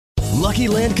Lucky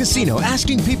Land Casino,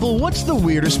 asking people, what's the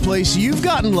weirdest place you've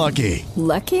gotten lucky?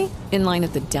 Lucky? In line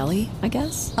at the deli, I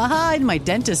guess? Aha, in my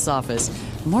dentist's office.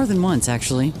 More than once,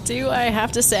 actually. Do I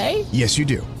have to say? Yes, you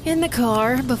do. In the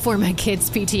car before my kids'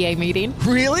 PTA meeting.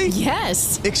 Really?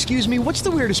 Yes. Excuse me, what's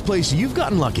the weirdest place you've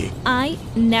gotten lucky? I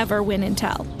never win and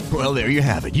tell. Well, there you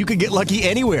have it. You can get lucky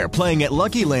anywhere, playing at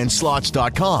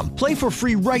LuckyLandSlots.com. Play for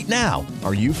free right now.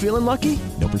 Are you feeling lucky?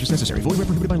 No purchase necessary. Void where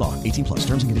prohibited by law. 18 plus.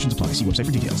 Terms and conditions apply. See website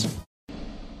for details.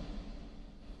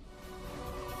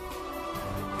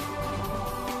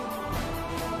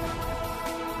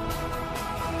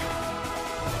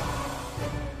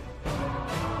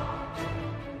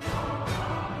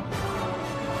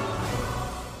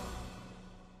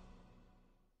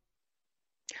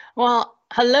 Well,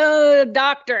 hello,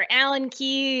 Dr. Alan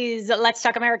Keyes, Let's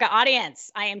Talk America audience.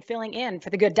 I am filling in for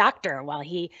the good doctor while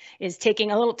he is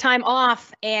taking a little time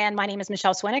off. And my name is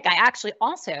Michelle Swinnick. I actually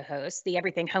also host the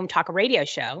Everything Home Talk Radio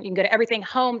show. You can go to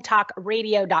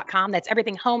everythinghometalkradio.com. That's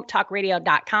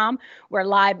everythinghometalkradio.com. We're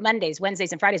live Mondays,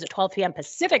 Wednesdays, and Fridays at 12 p.m.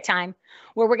 Pacific time,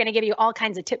 where we're going to give you all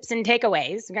kinds of tips and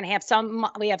takeaways. We're going to have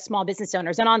we have small business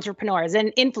owners and entrepreneurs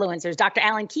and influencers. Dr.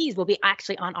 Alan Keyes will be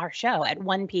actually on our show at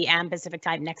 1 p.m. Pacific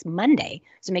time next Monday.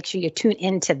 So make sure you tune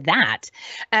into that.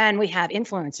 And we have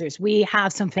influencers. We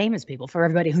have some famous people for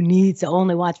everybody who needs to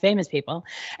only watch famous people.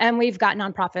 And we've got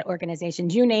nonprofit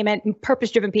organizations, you name it,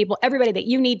 purpose-driven people, everybody that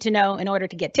you need to know in order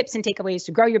to get tips and takeaways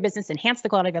to grow your business, enhance the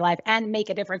quality of your life, and make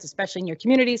a difference, especially in your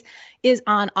communities, is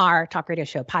on our talk radio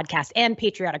show, podcast, and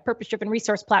patriotic purpose-driven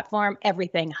resource platform,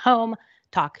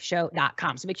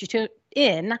 everythinghometalkshow.com. So make sure you tune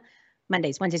in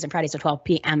Mondays, Wednesdays, and Fridays at 12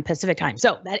 p.m. Pacific time.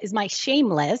 So that is my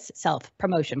shameless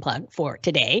self-promotion plug for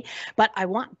today. But I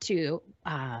want to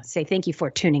say thank you for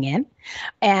tuning in.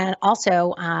 And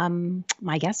also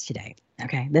my guest today.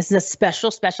 Okay, this is a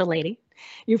special lady.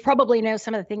 You probably know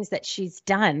some of the things that she's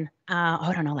done.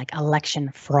 I don't know, like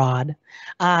election fraud.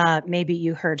 Maybe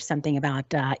you heard something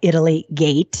about Italy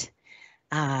Gate.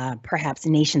 Perhaps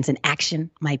Nations in Action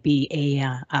might be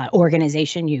a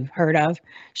organization you've heard of.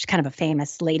 She's kind of a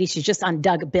famous lady. She's just on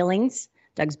Doug's Billings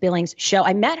show.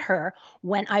 I met her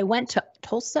when I went to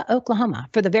Tulsa, Oklahoma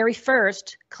for the very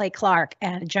first Clay Clark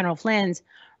and General Flynn's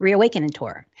Reawakening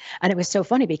tour. And it was so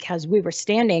funny because we were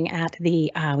standing at we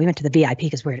went to the VIP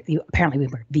because apparently we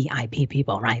were VIP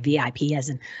people, right? VIP as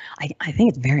in, I think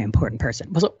it's a very important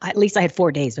person. Well, at least I had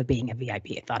 4 days of being a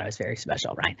VIP. I thought I was very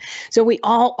special, right? So we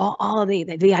all of the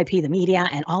VIP, the media,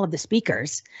 and all of the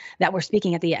speakers that were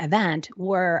speaking at the event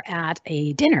were at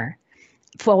a dinner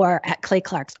at Clay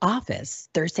Clark's office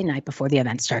Thursday night before the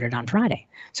event started on Friday.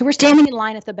 So we're standing in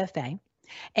line at the buffet,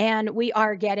 and we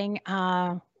are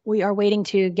waiting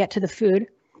to get to the food,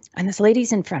 and this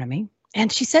lady's in front of me,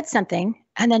 and she said something,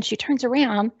 and then she turns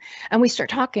around, and we start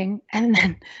talking, and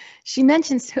then she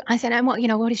mentions, I said,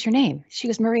 what is your name? She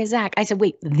goes, Maria ZACK. I said,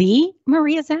 wait, the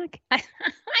Maria ZACK? I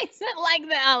said, like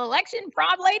the election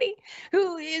fraud lady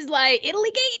who is like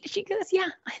Italy Gate? She goes, yeah.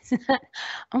 I said,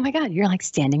 oh my God, you're like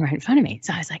standing right in front of me.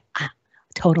 So I was like,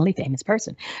 totally famous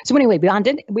person. So anyway,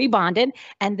 we bonded,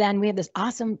 and then we have this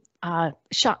awesome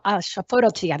photo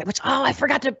together, which, I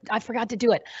forgot to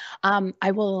do it.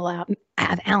 I will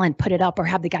have Alan put it up, or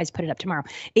have the guys put it up tomorrow.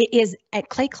 It is at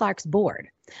Clay Clark's board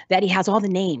that he has all the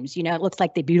names. You know, it looks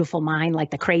like the Beautiful Mind,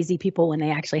 like the crazy people when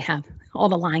they actually have all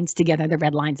the lines together, the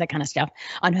red lines, that kind of stuff,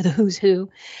 under the who's who.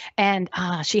 And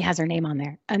she has her name on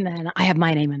there. And then I have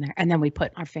my name in there. And then we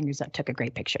put our fingers up, took a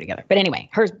great picture together. But anyway,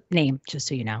 her name, just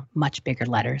so you know, much bigger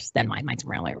letters than mine. Mine's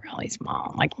really, really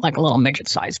small, like a little midget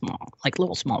size small, like a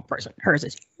little small person. Hers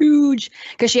is huge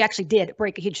because she actually did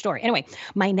break a huge story. Anyway,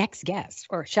 my next guest,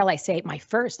 or shall I say my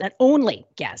first and only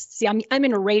guest. See, I'm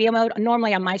in a radio mode.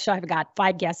 Normally on my show, I've got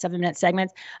 5 guests, 7-minute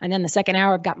segments. And then the second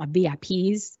hour, I've got my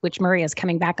VIPs, which Maria is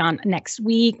coming back on next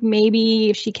week,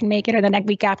 maybe if she can make it, or the next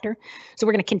week after. So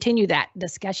we're going to continue that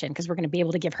discussion because we're going to be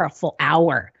able to give her a full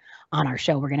hour on our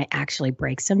show. We're going to actually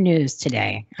break some news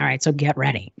today. All right, so get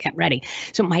ready.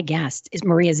 So my guest is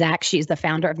Maria ZACK. She is the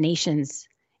founder of Nations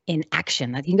in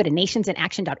Action. You can go to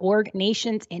nationsinaction.org,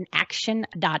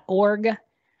 nationsinaction.org.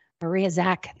 Maria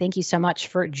ZACK, thank you so much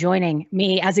for joining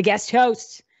me as a guest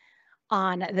host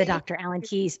on the Dr. Alan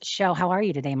Keyes show. How are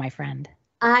you today, my friend?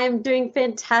 I'm doing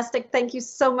fantastic. Thank you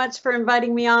so much for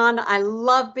inviting me on. I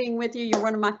love being with you. You're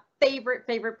one of my favorite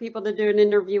people to do an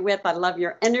interview with. I love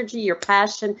your energy, your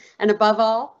passion, and above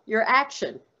all, your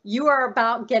action. You are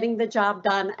about getting the job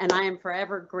done, and I am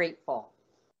forever grateful.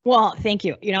 Well, thank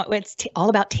you. It's all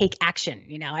about take action.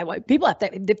 I want people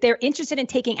if they're interested in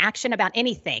taking action about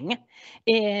anything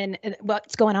in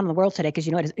what's going on in the world today, because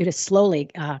it is slowly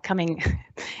coming.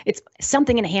 It's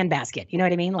something in a handbasket. You know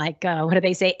what I mean? Like what do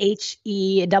they say?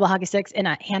 HE double hockey sticks in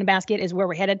a handbasket is where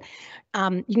we're headed.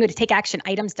 You can go to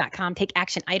takeactionitems.com,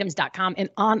 takeactionitems.com, and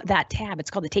on that tab, it's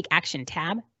called the Take Action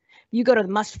tab. You go to the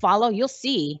must follow. You'll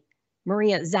see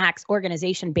Maria ZACK's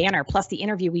organization banner, plus the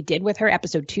interview we did with her,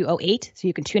 episode 208. So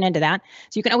you can tune into that.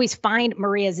 So you can always find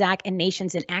Maria ZACK and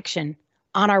Nations in Action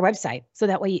on our website. So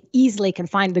that way you easily can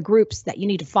find the groups that you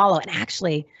need to follow. And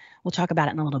actually, we'll talk about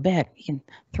it in a little bit. You can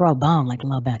throw a bone, like a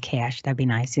little bit of cash. That'd be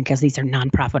nice, because these are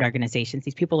nonprofit organizations.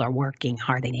 These people are working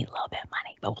hard. They need a little bit of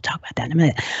money, but we'll talk about that in a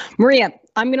minute. Maria,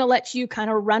 I'm going to let you kind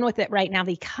of run with it right now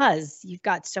because you've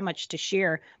got so much to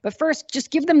share. But first, just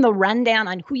give them the rundown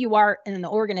on who you are in the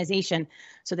organization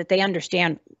so that they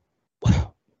understand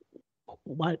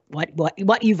what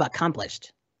you've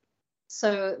accomplished.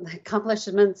 So the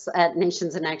accomplishments at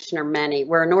Nations in Action are many.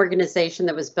 We're an organization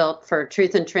that was built for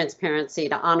truth and transparency,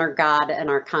 to honor God and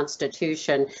our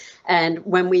Constitution. And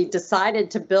when we decided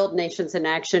to build Nations in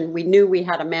Action, we knew we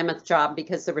had a mammoth job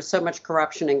because there was so much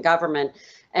corruption in government.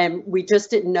 And we just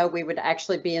didn't know we would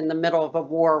actually be in the middle of a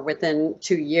war within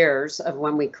 2 years of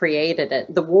when we created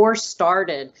it. The war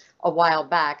started a while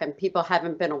back, and people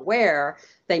haven't been aware.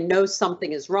 They know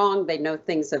something is wrong. They know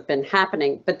things have been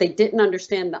happening, but they didn't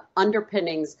understand the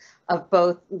underpinnings of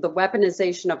both the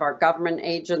weaponization of our government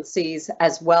agencies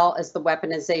as well as the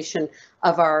weaponization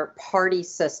of our party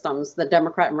systems. The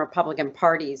Democrat and Republican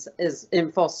parties is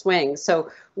in full swing.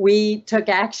 So we took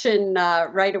action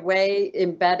right away,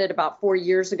 embedded about 4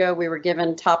 years ago. We were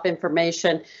given top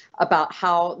information about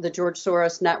how the George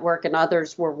Soros network and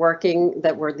others were working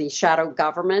that were the shadow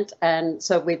government. And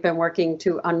so we've been working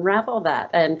to unravel that.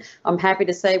 And I'm happy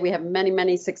to say we have many,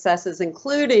 many successes,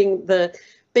 including the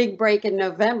big break in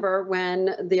November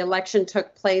when the election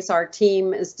took place. Our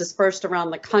team is dispersed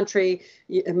around the country.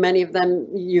 Many of them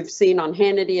you've seen on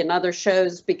Hannity and other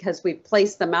shows because we've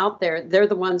placed them out there. They're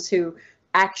the ones who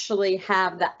actually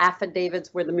have the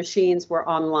affidavits where the machines were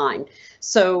online.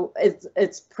 So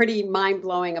it's pretty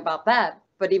mind-blowing about that.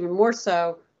 But even more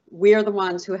so, we are the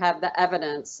ones who have the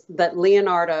evidence that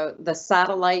Leonardo, the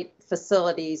satellite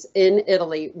facilities in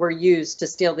Italy, were used to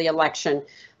steal the election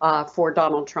for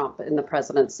Donald Trump in the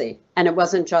presidency. And it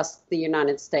wasn't just the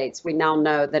United States. We now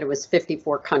know that it was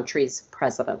 54 countries'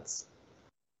 presidents.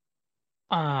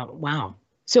 Wow.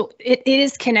 So it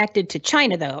is connected to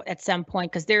China, though, at some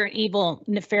point, because they're an evil,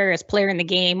 nefarious player in the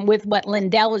game with what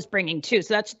Lindell is bringing, too.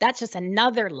 So that's just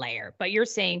another layer. But you're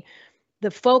saying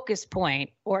the focus point,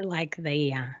 or like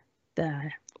the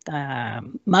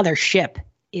mothership,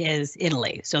 is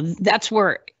Italy. So that's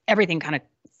where everything kind of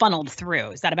funneled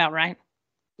through. Is that about right?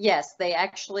 Yes, they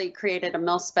actually created a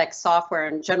mil-spec software,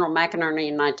 and General McInerney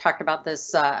and I talked about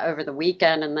this over the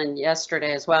weekend and then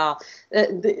yesterday as well.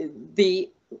 The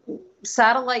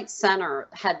satellite center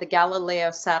had the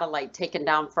Galileo satellite taken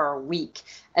down for a week,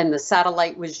 and the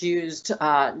satellite was used.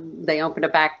 They opened a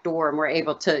back door and were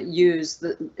able to use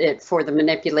it for the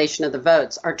manipulation of the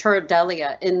votes. Arturo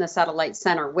Delia in the satellite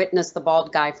center witnessed the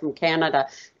bald guy from Canada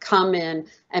come in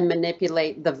and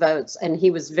manipulate the votes, and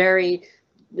he was very,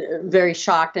 very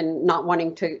shocked and not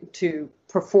wanting to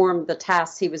perform the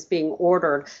tasks he was being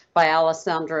ordered by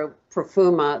Alessandro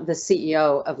Profuma, the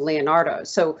CEO of Leonardo.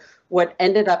 So what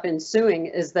ended up ensuing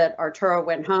is that Arturo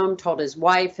went home, told his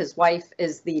wife is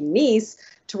the niece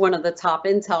to one of the top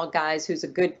intel guys who's a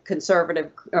good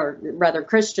conservative, or rather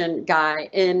Christian guy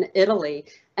in Italy.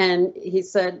 And she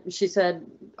said,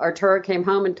 Arturo came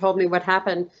home and told me what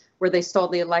happened where they stole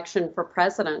the election for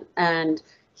president. And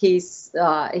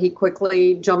he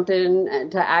quickly jumped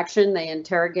into action. They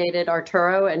interrogated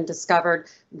Arturo and discovered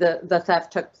the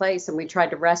theft took place, and we tried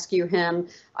to rescue him.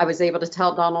 I was able to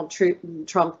tell Donald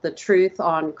Trump the truth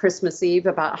on Christmas Eve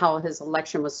about how his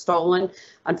election was stolen.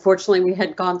 Unfortunately, we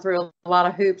had gone through a lot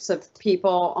of hoops of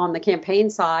people on the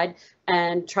campaign side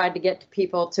and tried to get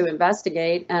people to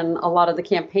investigate, and a lot of the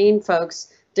campaign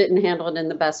folks didn't handle it in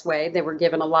the best way. They were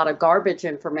given a lot of garbage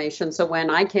information. So when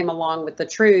I came along with the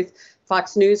truth,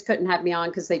 Fox News couldn't have me on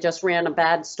because they just ran a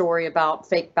bad story about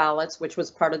fake ballots, which was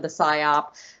part of the PSYOP.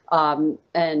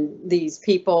 And these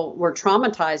people were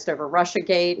traumatized over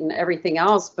Russiagate and everything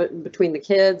else, but between the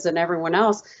kids and everyone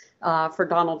else, for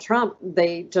Donald Trump,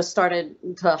 they just started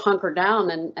to hunker down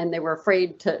and they were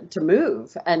afraid to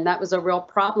move. And that was a real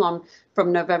problem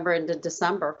from November into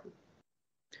December.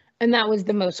 And that was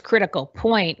the most critical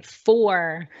point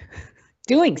for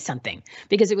doing something,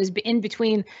 because it was in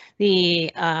between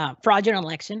the fraudulent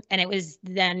election, and it was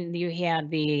then you had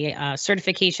the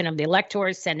certification of the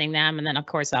electors, sending them, and then of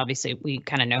course obviously we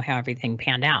kind of know how everything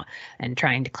panned out and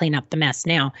trying to clean up the mess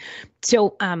now.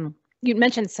 So you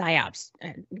mentioned psyops.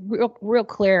 Real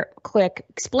quick,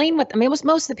 explain what, I mean,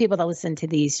 most of the people that listen to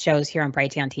these shows here on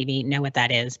Brighteon TV know what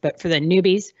that is, but for the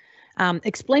newbies,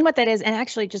 explain what that is, and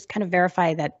actually just kind of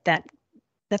verify that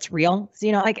that's real. So,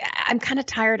 you know, like, I'm kind of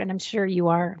tired, and I'm sure you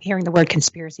are, hearing the word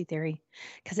conspiracy theory,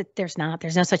 because there's no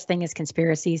such thing as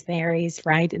conspiracy theories,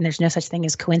 right? And there's no such thing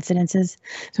as coincidences.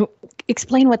 So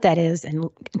explain what that is and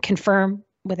confirm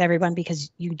with everyone,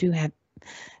 because you do have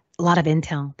a lot of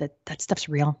intel that stuff's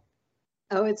real.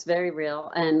 Oh, it's very real.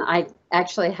 And I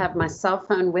actually have my cell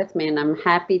phone with me, and I'm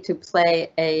happy to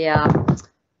play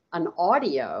an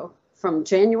audio from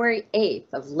January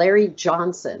 8th of Larry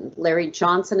Johnson. Larry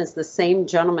Johnson is the same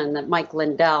gentleman that Mike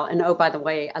Lindell, and oh, by the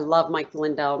way, I love Mike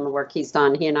Lindell and the work he's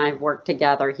done. He and I have worked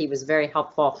together. He was very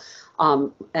helpful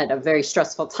at a very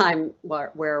stressful time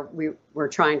where we were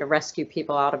trying to rescue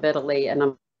people out of Italy. And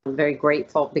I'm very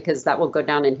grateful, because that will go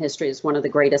down in history as one of the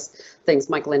greatest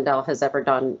things Mike Lindell has ever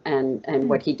done, and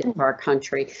what he did for our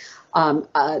country.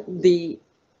 The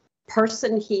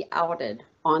person he outed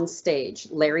on stage,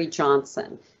 Larry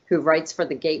Johnson, who writes for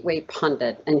the Gateway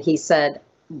Pundit, and he said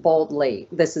boldly,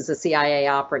 this is a CIA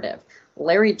operative.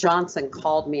 Larry Johnson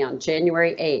called me on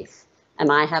January 8th,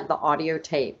 and I have the audio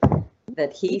tape,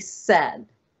 that he said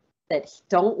that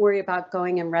don't worry about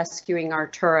going and rescuing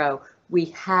Arturo. We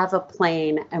have a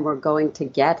plane, and we're going to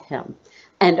get him.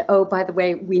 And oh, by the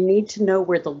way, we need to know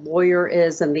where the lawyer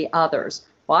is and the others.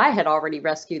 Well, I had already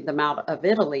rescued them out of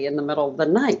Italy in the middle of the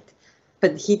night,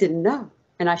 but he didn't know.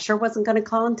 And I sure wasn't going to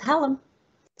call and tell him.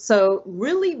 So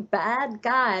really bad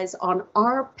guys on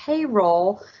our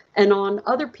payroll and on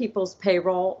other people's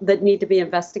payroll that need to be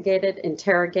investigated,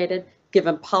 interrogated,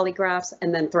 given polygraphs,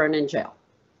 and then thrown in jail.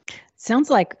 Sounds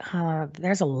like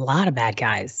there's a lot of bad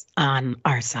guys on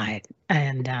our side.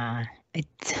 And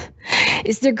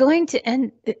is there going to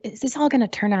end? Is this all going to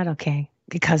turn out okay?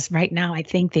 Because right now, I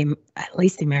think at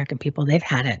least the American people, they've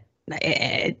had it.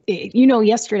 You know,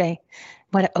 yesterday,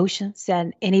 what OSHA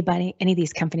said, any of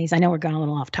these companies, I know we're going a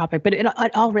little off topic, but it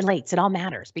all relates. It all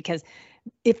matters, because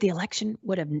if the election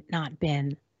would have not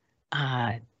been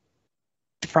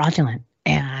fraudulent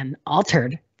and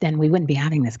altered, then we wouldn't be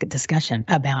having this discussion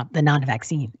about the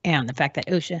non-vaccine, and the fact that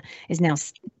OSHA is now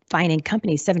fining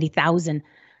companies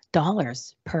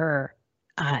 $70,000 per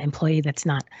employee that's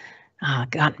not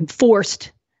gotten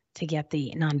forced to get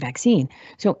the non-vaccine.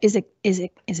 So is it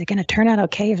going to turn out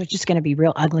okay? Or is it just going to be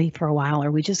real ugly for a while? Or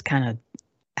are we just kind of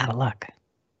out of luck?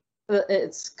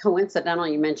 It's coincidental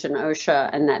you mentioned OSHA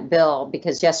and that bill,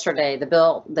 because yesterday, the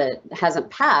bill that hasn't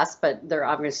passed, but they're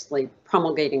obviously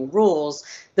promulgating rules,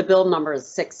 the bill number is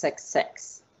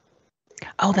 666.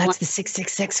 Oh, that's the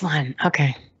 666 one.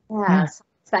 Okay. Yeah. It's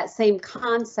that same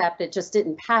concept. It just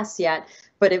didn't pass yet,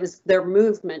 but it was their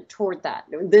movement toward that.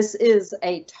 This is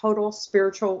a total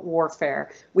spiritual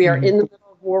warfare. We are in the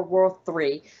middle of World War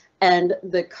III, and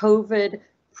the COVID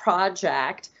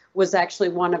project was actually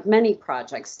one of many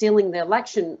projects. Stealing the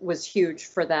election was huge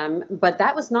for them, but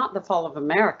that was not the fall of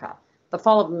America. The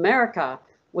fall of America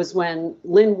was when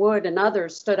Lynn Wood and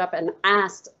others stood up and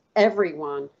asked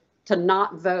everyone to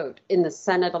not vote in the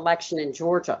Senate election in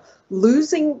Georgia.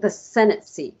 Losing the Senate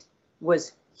seat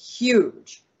was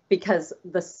huge, because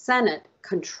the Senate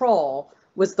control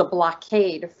was the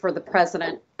blockade for the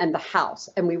president and the House,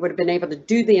 and we would have been able to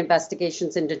do the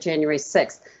investigations into January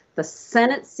 6th. The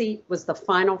Senate seat was the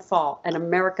final fall, and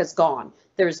America's gone.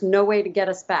 There's no way to get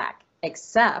us back,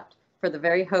 except for the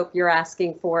very hope you're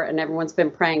asking for and everyone's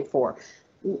been praying for.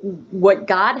 What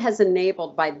God has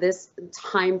enabled by this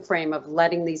time frame of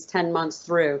letting these 10 months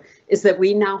through is that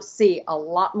we now see a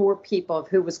lot more people of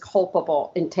who was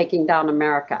culpable in taking down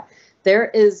America. There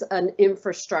is an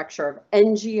infrastructure of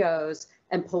NGOs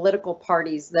and political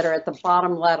parties that are at the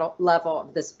bottom level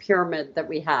of this pyramid that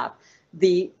we have.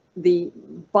 The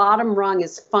bottom rung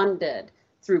is funded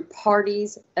through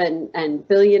parties and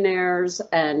billionaires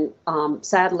and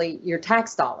sadly your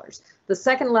tax dollars. The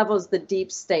second level is the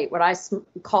deep state, what I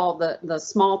call the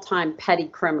small time petty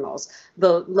criminals,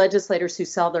 the legislators who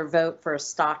sell their vote for a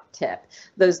stock tip,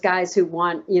 those guys who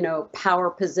want, power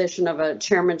position of a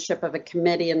chairmanship of a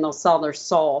committee and they'll sell their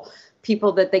soul.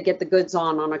 People that they get the goods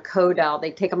on a CODAL,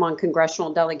 they take them on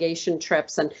congressional delegation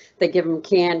trips and they give them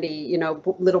candy,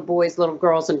 little boys, little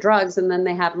girls, and drugs, and then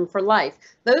they have them for life.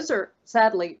 Those are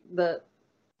sadly the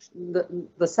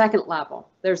second level.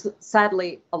 There's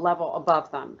sadly a level above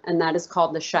them, and that is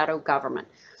called the shadow government.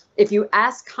 If you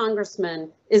ask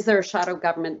congressmen, is there a shadow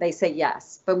government? They say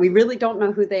yes, but we really don't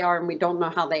know who they are and we don't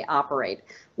know how they operate.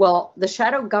 Well, the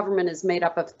shadow government is made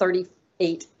up of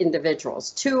 38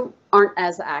 individuals. 2 aren't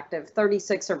as active,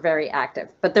 36 are very active,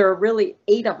 but there are really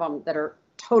 8 of them that are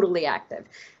totally active.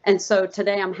 And so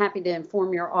today I'm happy to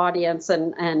inform your audience,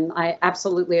 and I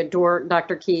absolutely adore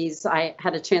Dr. Keyes. I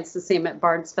had a chance to see him at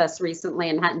Bard's Fest recently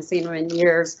and hadn't seen him in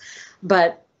years,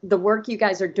 but the work you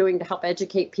guys are doing to help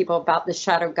educate people about the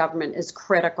shadow government is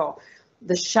critical.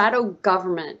 The shadow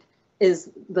government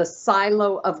is the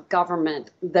silo of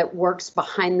government that works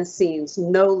behind the scenes,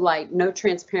 no light, no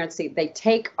transparency. They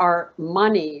take our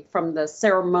money from the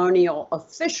ceremonial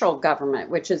official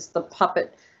government, which is the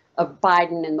puppet of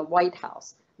Biden in the White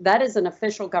House. That is an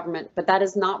official government, but that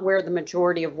is not where the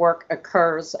majority of work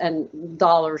occurs and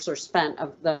dollars are spent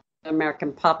of the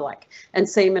American public. And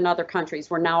same in other countries.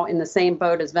 We're now in the same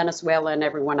boat as Venezuela and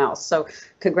everyone else. So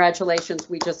congratulations,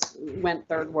 we just went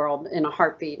third world in a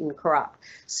heartbeat and corrupt.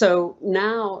 So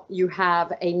now you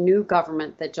have a new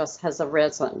government that just has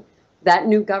arisen. That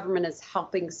new government is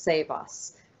helping save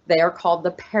us. They are called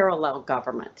the parallel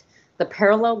government. The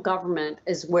parallel government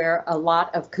is where a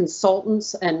lot of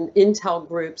consultants and intel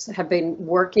groups have been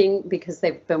working because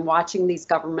they've been watching these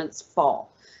governments fall.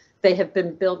 They have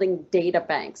been building data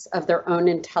banks of their own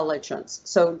intelligence.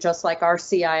 So just like our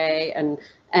CIA and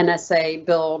NSA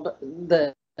build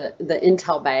the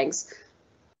intel banks,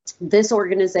 this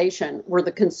organization were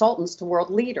the consultants to world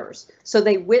leaders. So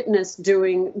they witnessed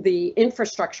doing the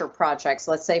infrastructure projects,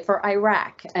 let's say for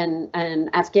Iraq and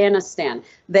Afghanistan.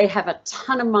 They have a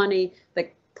ton of money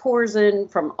that pours in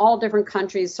from all different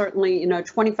countries. Certainly,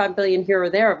 25 billion here or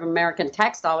there of American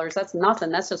tax dollars. That's nothing.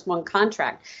 That's just one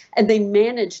contract. And they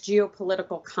manage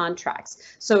geopolitical contracts.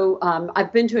 So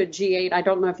I've been to a G8. I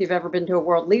don't know if you've ever been to a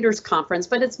World Leaders Conference,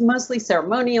 but it's mostly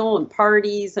ceremonial and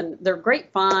parties, and they're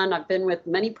great fun. I've been with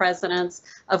many presidents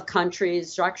of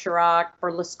countries. Jacques Chirac,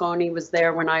 Berlusconi was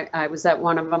there when I was at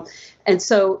one of them. And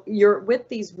so you're with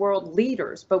these world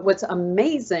leaders. But what's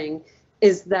amazing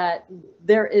is that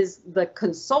there is the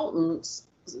consultants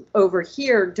over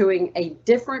here doing a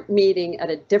different meeting at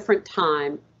a different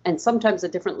time and sometimes a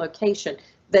different location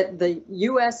that the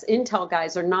U.S. intel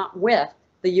guys are not with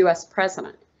the U.S.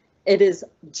 president. It is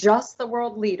just the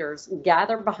world leaders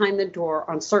gathered behind the door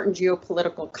on certain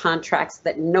geopolitical contracts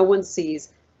that no one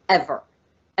sees ever.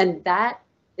 And that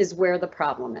is where the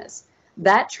problem is.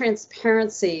 That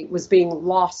transparency was being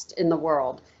lost in the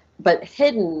world, but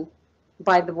hidden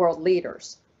by the world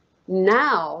leaders.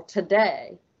 Now,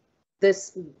 today,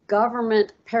 this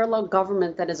government, parallel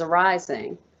government that is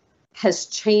arising has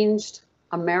changed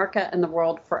America and the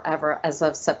world forever as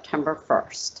of September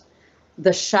 1st.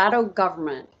 The shadow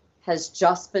government has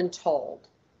just been told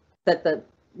that the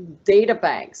data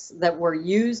banks that were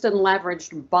used and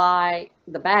leveraged by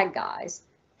the bad guys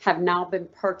have now been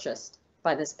purchased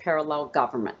by this parallel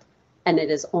government. And it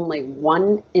is only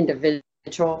one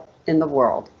individual in the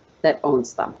world that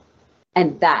owns them.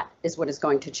 And that is what is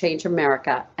going to change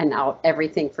America and out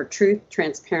everything for truth,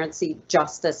 transparency,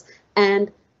 justice.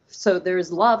 And so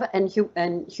there's love and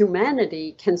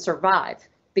humanity can survive,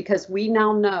 because we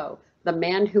now know the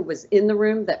man who was in the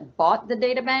room that bought the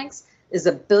data banks is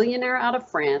a billionaire out of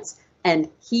France. And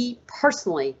he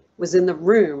personally was in the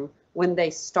room when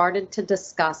they started to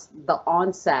discuss the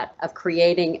onset of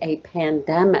creating a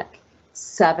pandemic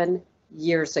 7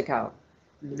 years ago.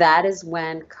 That is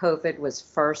when COVID was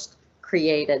first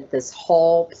created, this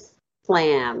whole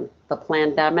plan, the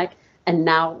pandemic, and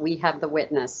now we have the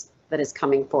witness that is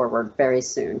coming forward very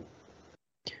soon.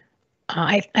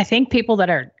 I think people that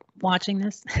are watching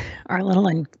this are a little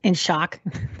in shock.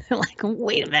 They're like,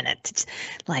 wait a minute.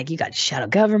 Like, you got shadow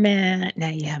government, now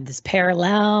you have this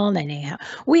parallel, then you have,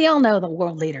 we all know the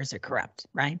world leaders are corrupt,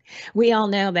 right? We all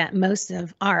know that most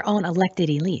of our own elected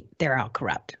elite, they're all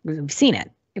corrupt. We've seen it.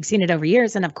 We've seen it over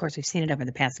years, and of course, we've seen it over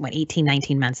the past, 18,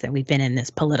 19 months that we've been in this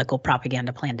political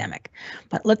propaganda pandemic.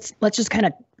 But let's just kind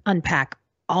of unpack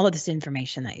all of this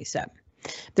information that you said.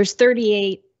 There's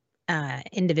 38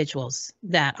 individuals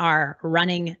that are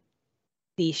running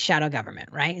the shadow government,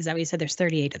 right? Is that what you said? There's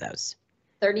 38 of those.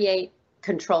 38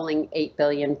 controlling 8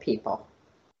 billion people.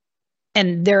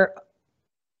 And they're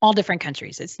all different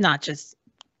countries. It's not just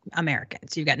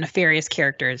Americans. You've got nefarious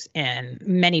characters in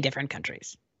many different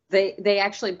countries. They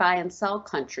actually buy and sell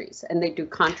countries, and they do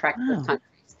contracts with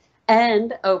countries.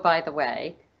 And, oh, by the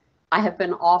way, I have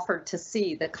been offered to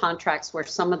see the contracts where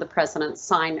some of the presidents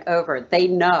sign over. They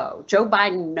know, Joe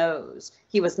Biden knows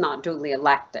he was not duly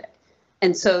elected.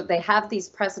 And so they have these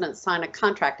presidents sign a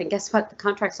contract, and guess what? The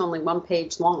contract's only 1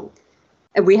 page long.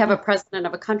 And we have a president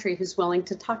of a country who's willing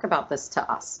to talk about this to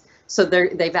us. So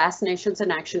they've asked Nations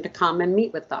in Action to come and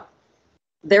meet with them.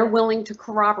 They're willing to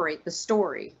corroborate the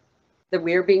story that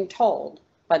we are being told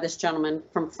by this gentleman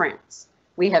from France.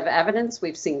 We have evidence,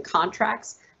 we've seen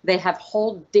contracts, they have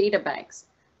whole data banks,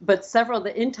 but several of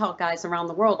the intel guys around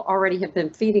the world already have been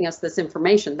feeding us this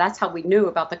information. That's how we knew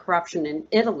about the corruption in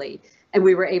Italy, and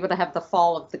we were able to have the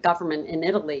fall of the government in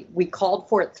Italy. We called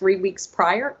for it 3 weeks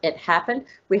prior. It happened.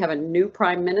 We have a new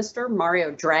prime minister,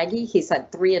 Mario Draghi. He's had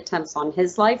 3 attempts on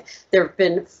his life. There have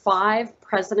been 5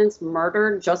 presidents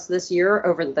murdered just this year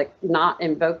over the not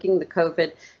invoking the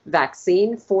COVID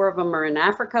vaccine. 4 of them are in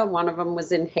Africa. 1 of them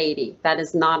was in Haiti. That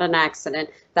is not an accident.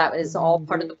 That is all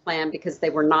part of the plan because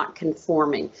they were not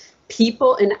conforming.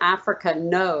 People in Africa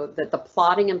know that the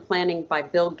plotting and planning by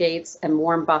Bill Gates and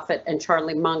Warren Buffett and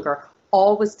Charlie Munger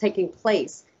all was taking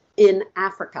place in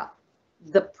Africa.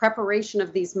 The preparation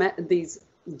of these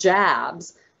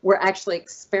jabs were actually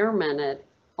experimented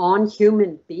on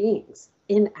human beings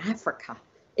in Africa.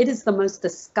 It is the most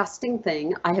disgusting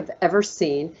thing I have ever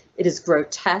seen. It is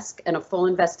grotesque, and a full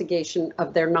investigation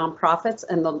of their nonprofits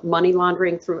and the money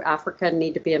laundering through Africa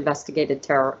need to be investigated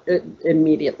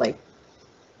immediately.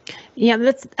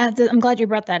 Yeah, I'm glad you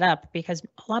brought that up, because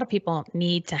a lot of people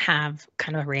need to have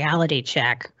kind of a reality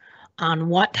check on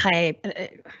what type,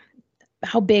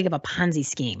 how big of a Ponzi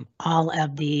scheme all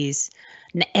of these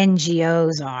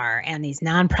NGOs are, and these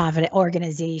nonprofit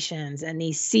organizations, and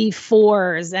these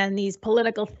C4s, and these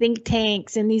political think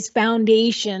tanks, and these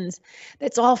foundations.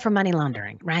 It's all for money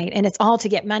laundering, right? And it's all to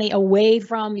get money away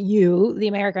from you, the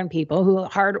American people, who are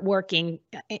hardworking,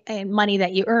 and money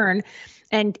that you earn,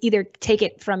 and either take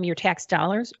it from your tax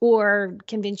dollars or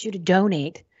convince you to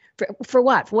donate. For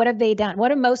what? For what have they done? What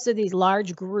do most of these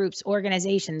large groups,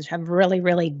 organizations have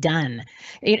really done?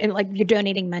 Like, you're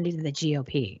donating money to the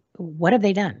GOP. What have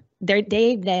they done?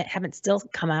 They haven't still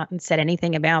come out and said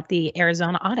anything about the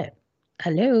Arizona audit.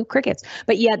 Hello, crickets.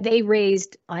 But yet they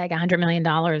raised like $100 million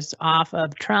off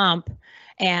of Trump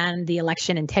and the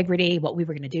election integrity, what we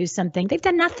were going to do something. They've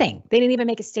done nothing. They didn't even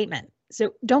make a statement.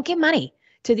 So don't give money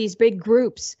to these big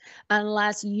groups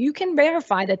unless you can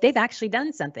verify that they've actually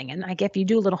done something. And if you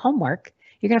do a little homework,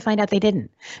 you're going to find out they didn't.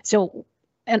 So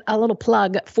a little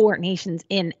plug for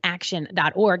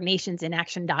nationsinAction.org,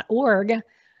 nationsinAction.org.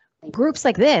 Groups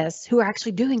like this who are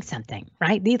actually doing something,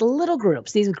 right? These little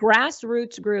groups, these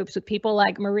grassroots groups with people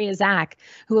like Maria ZACK,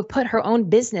 who have put her own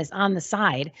business on the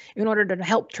side in order to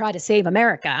help try to save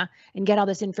America and get all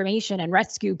this information and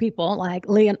rescue people like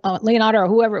Leonardo or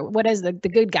whoever. What is the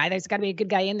good guy? There's got to be a good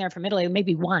guy in there from Italy,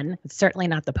 maybe one. It's certainly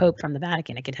not the Pope from the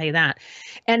Vatican, I can tell you that.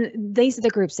 And these are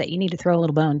the groups that you need to throw a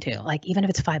little bone to. Like, even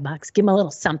if it's $5, give them a little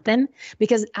something,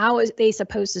 because how is they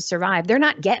supposed to survive? They're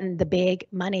not getting the big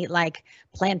money like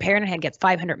Planned Parenthood gets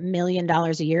 $500 million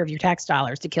a year of your tax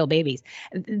dollars to kill babies.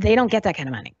 They don't get that kind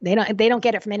of money. They don't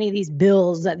get it from any of these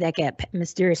bills that get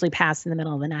mysteriously passed in the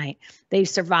middle of the night. They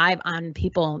survive on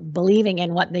people believing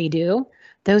in what they do.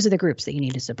 Those are the groups that you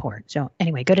need to support. So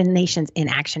anyway, go to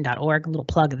nationsinAction.org. A little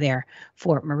plug there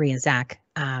for Maria ZACK.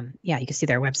 Yeah, you can see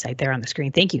their website there on the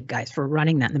screen. Thank you guys for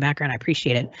running that in the background. I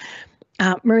appreciate it.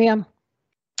 Maria,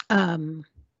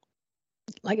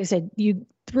 like I said, you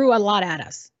threw a lot at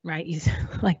us, right? You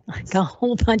like a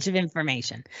whole bunch of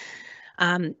information.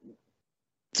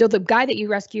 So the guy that you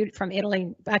rescued from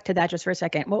Italy, back to that just for a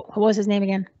second. What was his name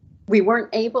again? We weren't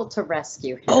able to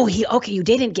rescue him. Oh, okay. You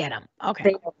didn't get him.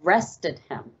 Okay. They arrested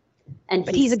him.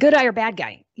 But he's a good guy or bad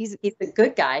guy? He's a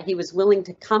good guy. He was willing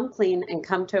to come clean and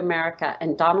come to America.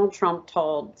 And Donald Trump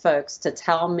told folks to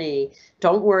tell me,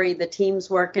 don't worry, the team's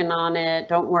working on it.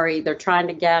 Don't worry, they're trying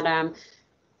to get him.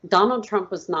 Donald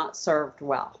Trump was not served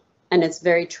well. And it's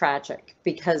very tragic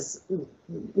because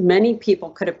many people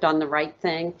could have done the right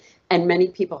thing and many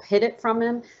people hid it from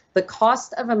him. The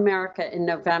cost of America in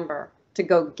November to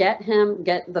go get him,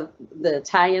 get the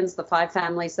Italians, the 5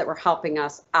 families that were helping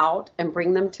us out and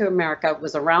bring them to America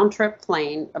was a round trip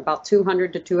plane, about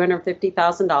 $200,000 to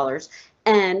 $250,000.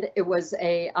 And it was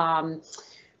a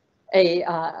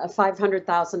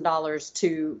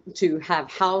 $500,000 to have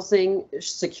housing,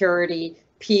 security,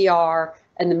 PR,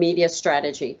 and the media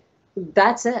strategy.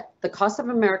 That's it. The cost of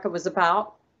America was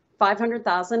about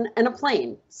 $500,000 and a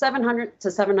plane, $700,000 to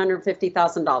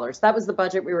 $750,000. That was the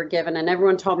budget we were given. And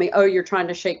everyone told me, oh, you're trying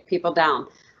to shake people down.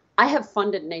 I have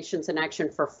funded Nations in Action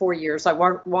for 4 years. I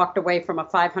walked away from a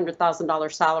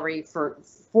 $500,000 salary for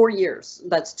 4 years.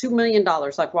 That's $2 million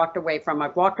I've walked away from.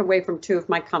 I've walked away from 2 of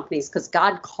my companies because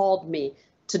God called me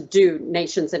to do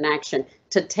Nations in Action,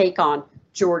 to take on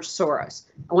George Soros.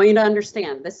 I want you to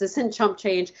understand, this isn't chump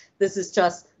change. This is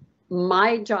just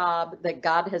my job that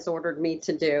God has ordered me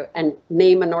to do and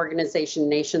name an organization,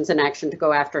 Nations in Action, to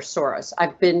go after Soros.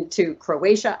 I've been to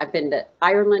Croatia. I've been to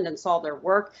Ireland and saw their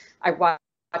work. I watched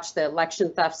the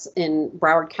election thefts in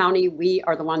Broward County. We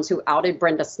are the ones who outed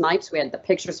Brenda Snipes. We had the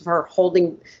pictures of her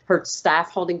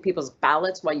staff holding people's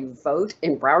ballots while you vote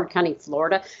in Broward County,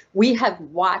 Florida. We have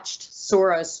watched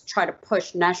Soros try to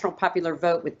push national popular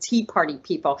vote with Tea Party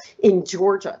people in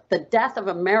Georgia. The death of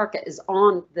America is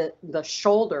on the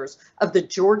shoulders of the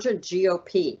Georgia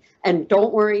GOP. And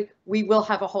don't worry, we will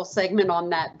have a whole segment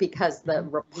on that, because the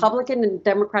Republican and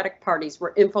Democratic parties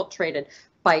were infiltrated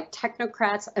by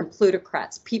technocrats and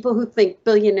plutocrats, people who think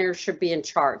billionaires should be in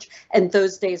charge. And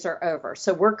those days are over.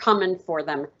 So we're coming for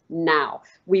them now.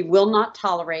 We will not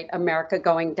tolerate America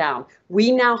going down.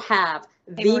 We now have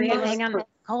hang on.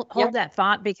 Hold that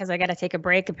thought, because I got to take a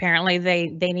break. Apparently, they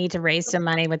need to raise some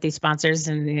money with these sponsors,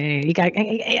 and you got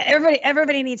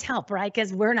everybody needs help, right?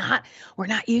 Because we're not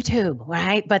YouTube,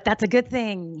 right? But that's a good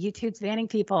thing. YouTube's banning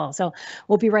people, so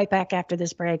we'll be right back after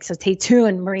this break. So stay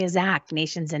tuned. Maria ZACK,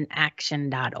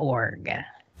 nationsinaction.org.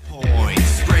 Point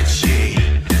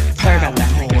spreadsheet. Sorry about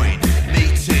that. PowerPoint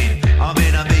meeting. I'm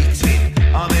in a meeting.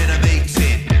 I'm in a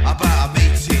meeting about a meeting.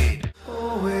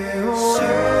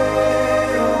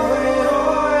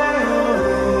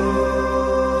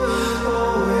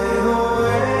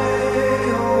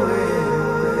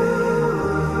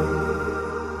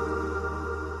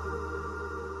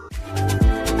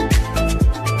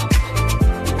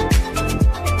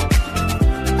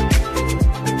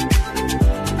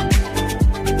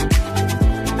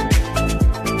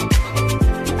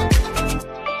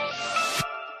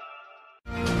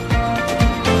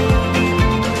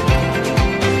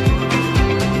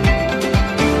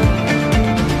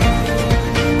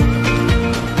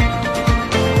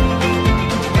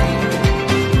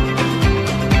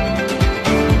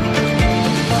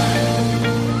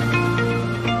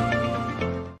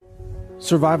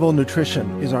 Survival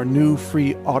Nutrition is our new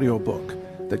free audiobook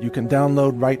that you can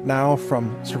download right now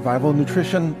from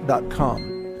survivalnutrition.com.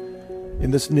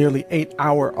 In this nearly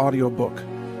 8-hour audiobook,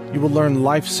 you will learn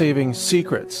life-saving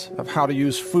secrets of how to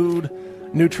use food,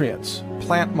 nutrients,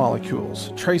 plant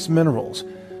molecules, trace minerals,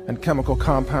 and chemical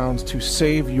compounds to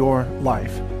save your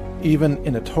life, even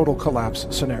in a total collapse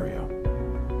scenario.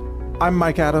 I'm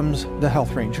Mike Adams, the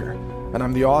Health Ranger, and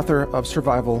I'm the author of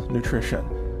Survival Nutrition.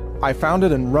 I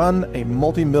founded and run a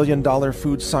multi-million-dollar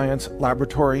food science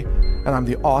laboratory, and I'm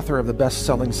the author of the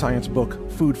best-selling science book,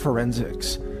 Food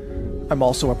Forensics. I'm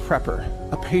also a prepper,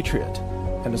 a patriot,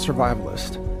 and a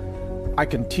survivalist. I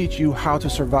can teach you how to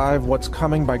survive what's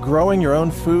coming by growing your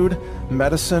own food,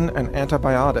 medicine, and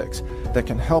antibiotics that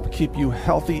can help keep you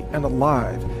healthy and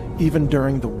alive, even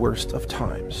during the worst of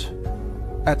times.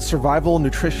 At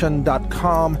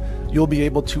survivalnutrition.com, you'll be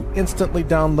able to instantly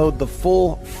download the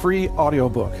full free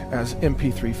audiobook as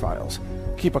MP3 files.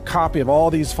 Keep a copy of all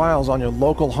these files on your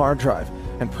local hard drive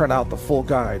and print out the full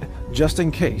guide, just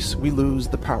in case we lose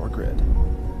the power grid.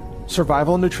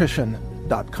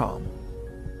 survivalnutrition.com.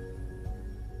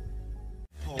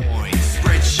 Point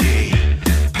spreadsheet.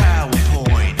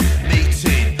 PowerPoint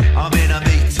meeting. I'm in a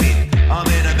meeting. I'm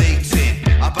in a meeting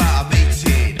about a meeting.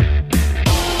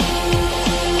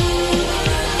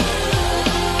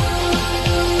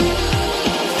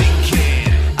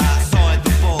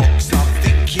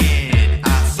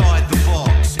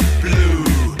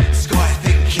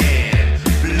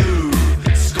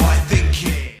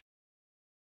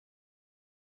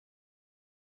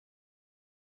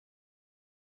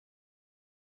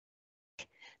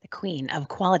 The queen of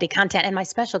quality content. And my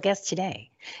special guest today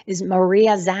is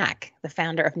Maria ZACK, the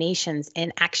founder of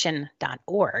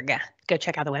nationsinaction.org. Go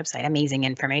check out the website. Amazing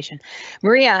information.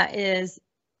 Maria is,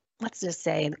 let's just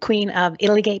say, the queen of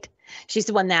Italygate. She's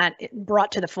the one that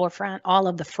brought to the forefront all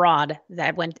of the fraud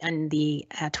that went in the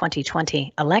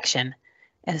 2020 election,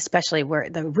 and especially where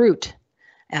the root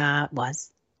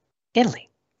was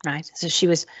Italy, right? So she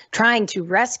was trying to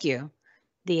rescue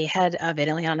the head of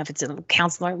Italy. I don't know if it's a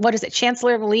counselor. What is it?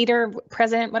 Chancellor, leader,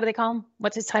 president? What do they call him?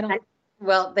 What's his title?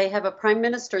 Well, they have a prime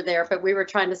minister there, but we were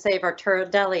trying to save Arturo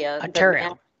Delia,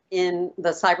 in the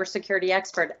cybersecurity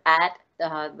expert at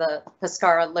the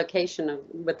Pescara location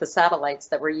with the satellites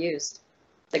that were used,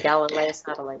 the Galileo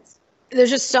satellites. There's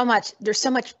just so much, there's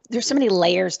so many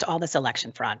layers to all this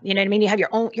election fraud. You know what I mean? You have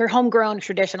your homegrown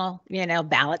traditional,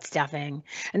 ballot stuffing.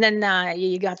 And then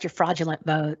you got your fraudulent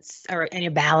votes and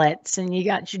your ballots, and you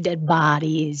got your dead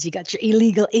bodies. You got your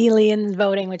illegal aliens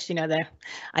voting, which,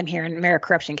 I'm here in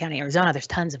Maricorruption County, Arizona. There's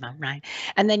tons of them, right?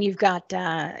 And then you've got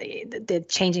the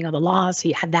changing of the laws. So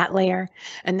you had that layer.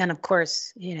 And then, of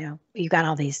course, you've got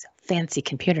all these fancy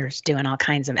computers doing all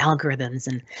kinds of algorithms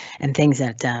and things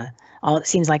that it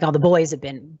seems like all the boys have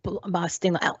been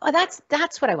busting. Oh,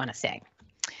 that's what I want to say.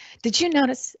 Did you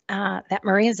notice that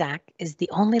Maria ZACK is the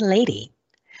only lady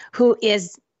who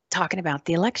is talking about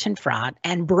the election fraud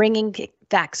and bringing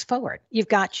facts forward? You've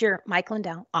got your Mike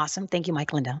Lindell. Awesome. Thank you,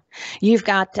 Mike Lindell. You've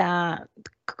got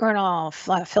Colonel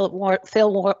Phil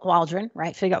Waldron,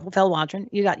 right? Phil Waldron.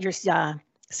 You got your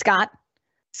Scott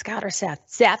or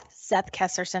Seth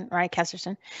Kesserson, right?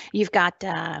 Kesserson. You've got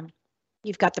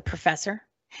the professor.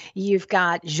 You've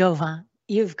got Jovan.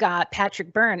 You've got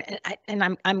Patrick Byrne,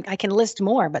 and I can list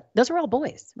more, but those are all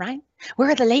boys, right? Where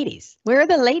are the ladies? What are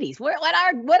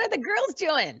the girls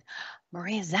doing?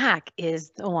 Maria ZACK is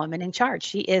the woman in charge.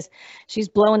 She's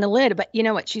blowing the lid, but you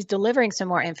know what? She's delivering some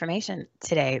more information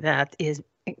today that is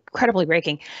incredibly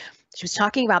breaking. She was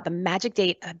talking about the magic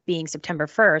date of being September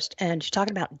 1st, and she's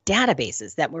talking about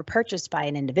databases that were purchased by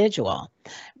an individual,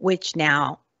 which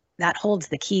now that holds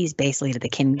the keys basically to the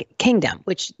kingdom,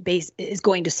 which is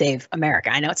going to save America.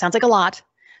 I know it sounds like a lot.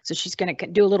 So she's going to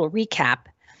do a little recap,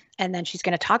 and then she's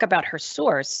going to talk about her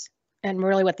source and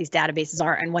really what these databases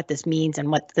are and what this means and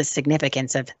what the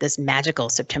significance of this magical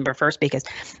September 1st, because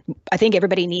I think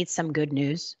everybody needs some good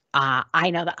news. I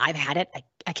know that I've had it.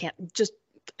 I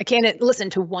can't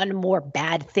listen to one more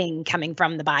bad thing coming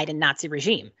from the Biden Nazi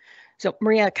regime. So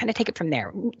Maria, kind of take it from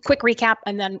there. Quick recap,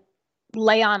 and then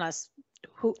lay on us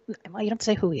who, well, you don't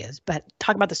say who he is, but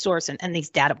talk about the source and these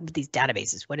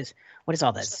databases. What is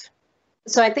all this?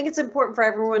 So I think it's important for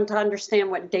everyone to understand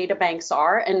what data banks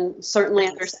are, and certainly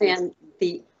understand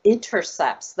the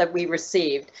intercepts that we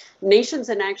received. Nations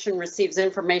in Action receives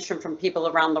information from people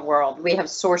around the world. We have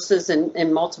sources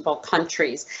in multiple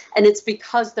countries, and it's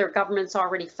because their governments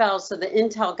already fell. So the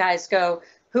intel guys go,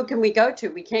 who can we go to?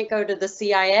 We can't go to the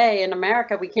CIA in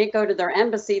America. We can't go to their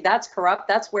embassy. That's corrupt.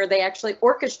 That's where they actually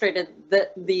orchestrated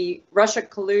the Russia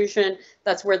collusion.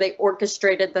 That's where they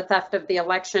orchestrated the theft of the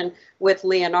election with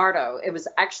Leonardo. It was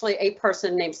actually a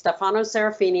person named Stefano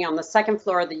Serafini on the second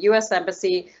floor of the U.S.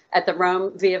 Embassy at the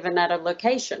Rome Via Veneta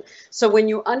location. So when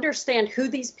you understand who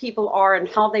these people are and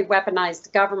how they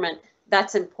weaponized government,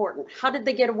 that's important. How did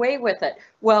they get away with it?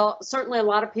 Well, certainly a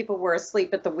lot of people were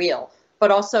asleep at the wheel, but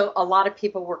also a lot of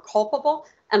people were culpable,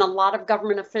 and a lot of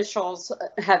government officials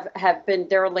have been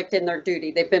derelict in their duty.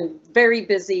 They've been very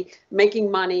busy making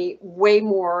money, way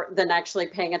more than actually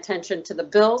paying attention to the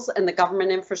bills and the government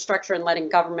infrastructure, and letting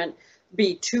government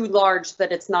be too large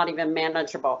that it's not even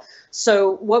manageable.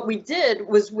 So what we did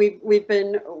was we've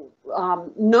been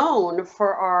known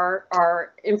for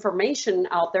our information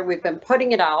out there. We've been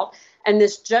putting it out. And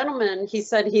this gentleman, he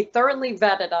said he thoroughly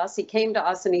vetted us. He came to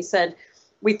us and he said,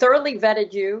 we thoroughly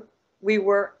vetted you. We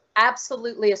were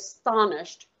absolutely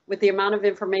astonished with the amount of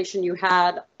information you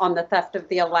had on the theft of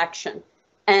the election.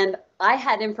 And I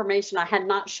had information I had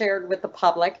not shared with the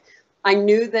public. I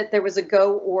knew that there was a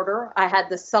go order. I had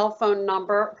the cell phone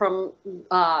number from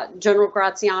General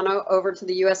Graziano over to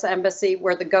the U.S. Embassy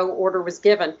where the go order was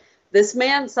given. This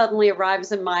man suddenly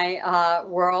arrives in my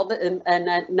world and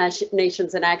at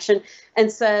Nations in Action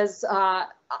and says,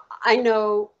 I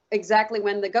know exactly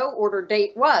when the go order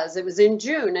date was. It was in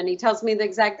June, and he tells me the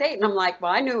exact date. And I'm like,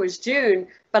 well, I knew it was June,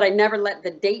 but I never let the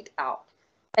date out.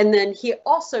 And then he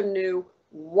also knew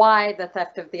why the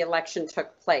theft of the election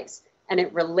took place. And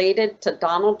it related to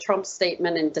Donald Trump's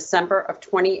statement in December of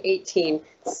 2018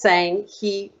 saying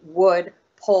he would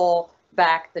pull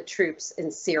back the troops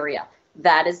in Syria.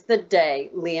 That is the day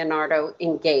Leonardo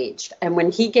engaged. And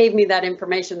when he gave me that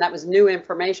information, that was new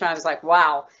information. I was like,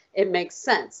 wow, it makes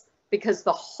sense. Because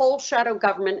the whole shadow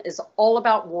government is all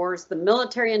about wars, the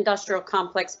military-industrial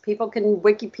complex. People can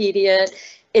Wikipedia it.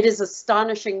 It is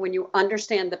astonishing when you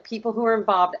understand the people who are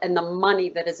involved and the money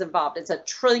that is involved. It's $1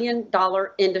 trillion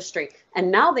industry.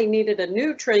 And now they needed a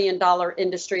new $1 trillion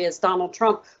industry as Donald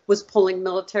Trump was pulling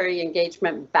military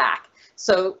engagement back.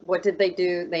 So what did they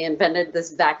do? They invented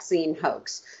this vaccine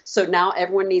hoax. So now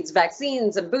everyone needs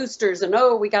vaccines and boosters and,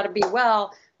 oh, we got to be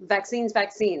well. Vaccines,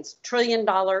 $1 trillion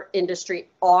industry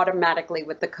automatically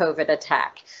with the COVID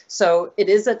attack. So it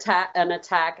is an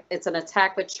attack. It's an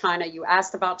attack with China. You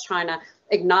asked about China.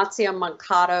 Ignazio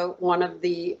Mancato, one of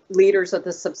the leaders of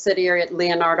the subsidiary at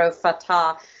Leonardo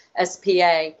Fatah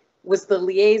SPA, was the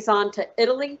liaison to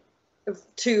Italy,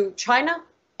 to China,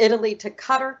 Italy to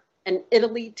Qatar, and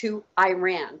Italy to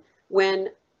Iran. When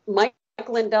Mike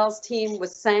Lindell's team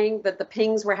was saying that the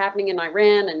pings were happening in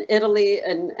Iran and Italy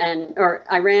or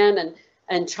Iran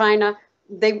and China,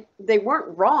 they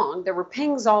weren't wrong. There were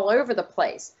pings all over the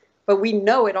place, but we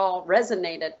know it all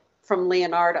resonated from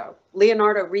Leonardo.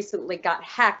 Leonardo recently got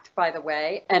hacked, by the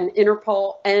way, and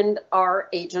Interpol and our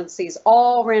agencies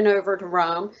all ran over to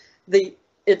Rome. The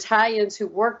Italians who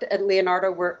worked at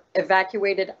Leonardo were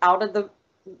evacuated out of the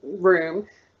room,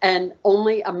 and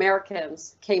only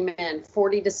Americans came in,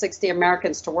 40 to 60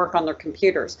 Americans, to work on their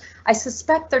computers. I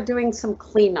suspect they're doing some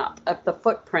cleanup of the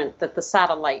footprint that the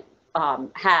satellite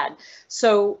had.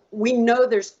 So we know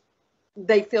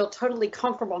they feel totally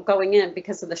comfortable going in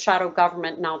because of the shadow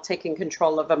government now taking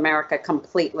control of America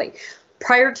completely.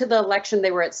 Prior to the election,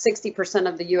 they were at 60%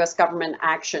 of the US government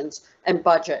actions and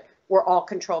budget were all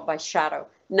controlled by shadow.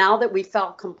 Now that we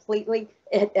fell completely,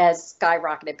 it has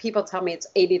skyrocketed. People tell me it's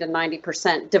 80 to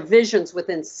 90%. Divisions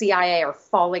within CIA are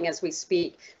falling as we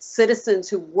speak. Citizens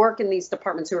who work in these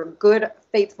departments, who are good,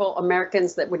 faithful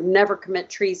Americans that would never commit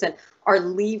treason, are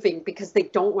leaving because they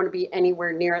don't want to be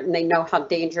anywhere near it and they know how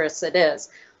dangerous it is.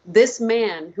 This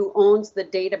man who owns the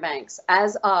data banks,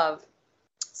 as of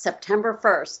September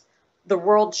 1st, the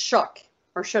world shook,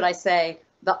 or should I say,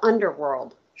 the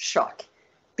underworld shook,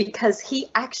 because he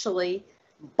actually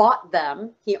bought them.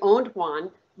 He owned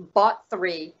one, bought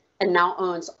three, and now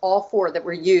owns all four that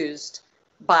were used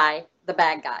by the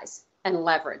bad guys and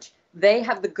leverage. They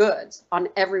have the goods on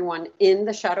everyone in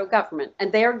the shadow government,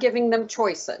 and they are giving them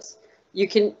choices. You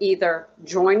can either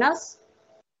join us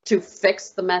to fix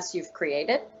the mess you've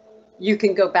created, you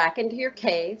can go back into your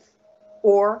cave,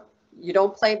 or you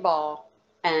don't play ball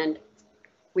and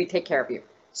we take care of you.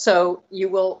 So you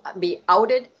will be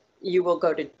outed, you will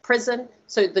go to prison.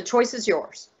 So the choice is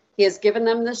yours. He has given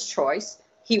them this choice.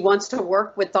 He wants to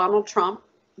work with Donald Trump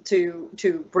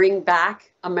to bring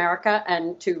back America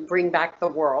and to bring back the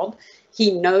world.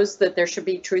 He knows that there should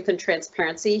be truth and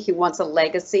transparency. He wants a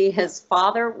legacy. His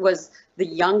father was the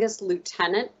youngest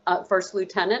lieutenant, first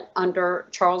lieutenant under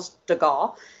Charles de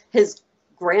Gaulle. His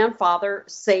grandfather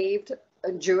saved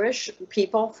Jewish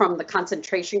people from the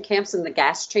concentration camps and the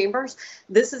gas chambers.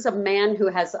 This is a man who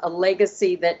has a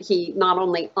legacy that he not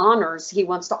only honors, he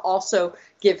wants to also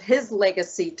give his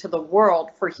legacy to the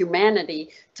world for humanity,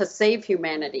 to save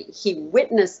humanity. He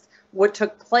witnessed what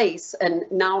took place, and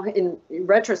now in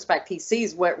retrospect, he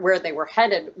sees where they were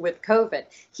headed with COVID.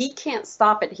 He can't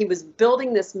stop it. He was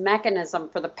building this mechanism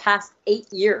for the past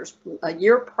 8 years, a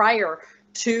year prior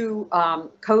to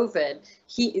COVID,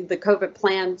 the COVID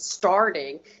plan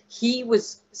starting. He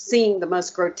was seeing the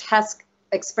most grotesque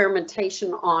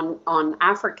experimentation on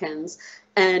Africans,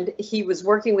 and he was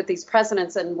working with these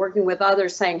presidents and working with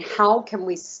others saying, how can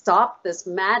we stop this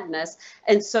madness?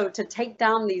 And so to take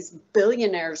down these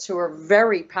billionaires who are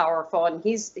very powerful, and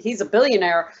he's a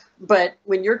billionaire, but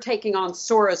when you're taking on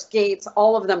Soros, Gates,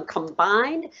 all of them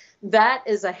combined, that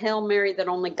is a Hail Mary that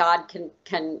only God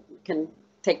can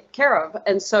take care of.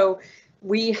 And so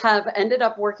we have ended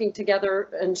up working together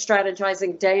and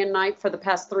strategizing day and night for the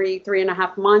past three and a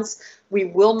half months. We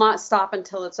will not stop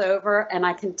until it's over. And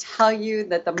I can tell you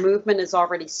that the movement is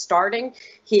already starting.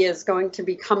 He is going to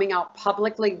be coming out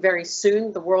publicly very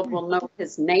soon. The world will know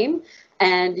his name,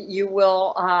 and you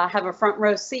will have a front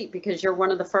row seat because you're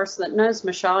one of the first that knows,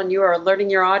 Michelle, and you are alerting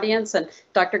your audience and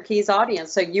Dr. Key's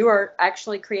audience. So you are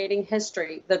actually creating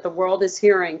history that the world is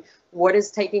hearing what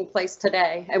is taking place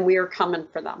today, and we are coming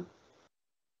for them.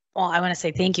 Well, I want to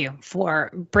say thank you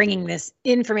for bringing this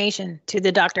information to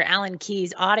the Dr. Alan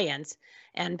Keyes audience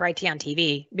and Brighteon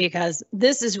TV, because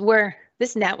this is where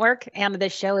this network and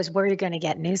this show is where you're going to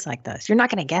get news like this. You're not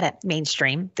going to get it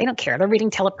mainstream. They don't care. They're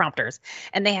reading teleprompters,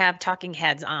 and they have talking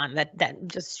heads on that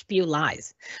just spew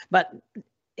lies. But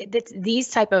it's these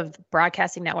type of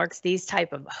broadcasting networks, these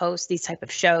type of hosts, these type of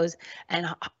shows,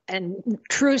 and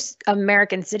true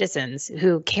American citizens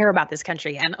who care about this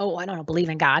country and, I don't know, believe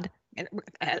in God.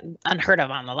 Unheard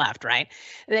of on the left, right?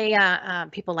 They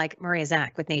people like Maria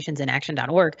ZACK with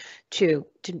nationsinAction.org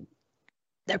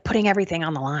they're putting everything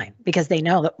on the line because they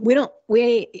know that we're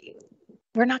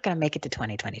not going to make it to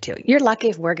 2022. You're lucky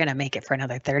if we're going to make it for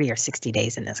another 30 or 60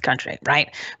 days in this country,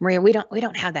 right? Maria, we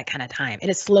don't have that kind of time. It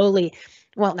is slowly,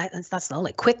 well, it's not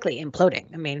slowly, quickly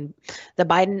imploding. I mean, the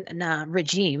Biden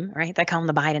regime, right? They call them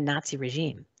the Biden Nazi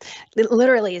regime. It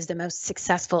literally is the most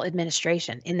successful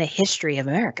administration in the history of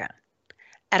America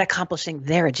at accomplishing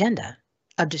their agenda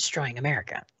of destroying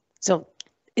America. So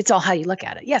it's all how you look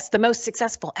at it. Yes, the most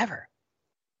successful ever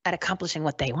at accomplishing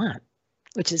what they want,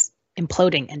 which is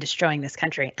imploding and destroying this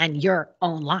country and your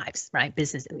own lives, right?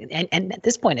 Business. And at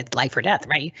this point, it's life or death,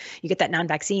 right? You get that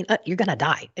non-vaccine, you're going to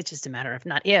die. It's just a matter of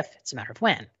not if, it's a matter of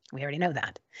when. We already know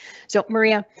that. So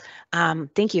Maria,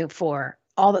 thank you for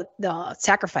all the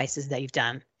sacrifices that you've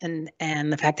done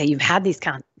and the fact that you've had these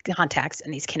contacts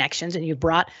and these connections and you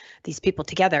brought these people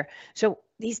together. So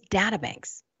these data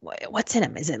banks, what's in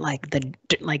them? Is it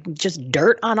like just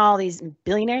dirt on all these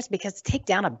billionaires? Because to take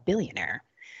down a billionaire,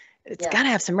 it's got to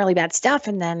have some really bad stuff.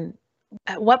 And then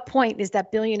at what point is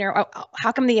that billionaire?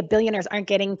 How come the billionaires aren't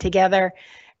getting together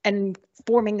and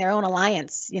forming their own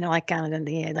alliance? Like kind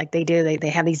of like they do. They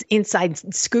have these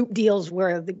inside scoop deals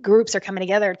where the groups are coming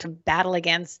together to battle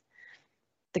against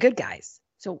the good guys.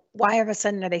 So why all of a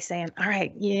sudden are they saying, all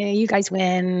right, yeah, you guys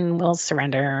win, we'll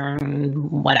surrender,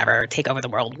 whatever, take over the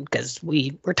world because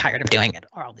we're tired of doing it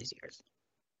all these years?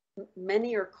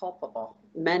 Many are culpable.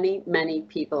 Many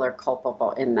people are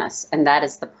culpable in this. And that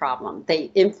is the problem. They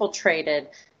infiltrated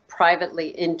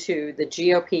privately into the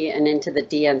GOP and into the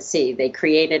DNC. They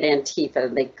created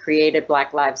Antifa. They created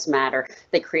Black Lives Matter.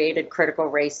 They created critical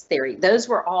race theory. Those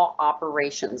were all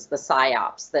operations, the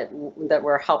psyops that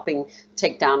were helping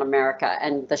take down America,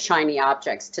 and the shiny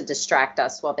objects to distract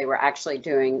us while they were actually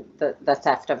doing the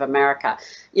theft of America.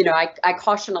 I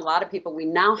caution a lot of people, we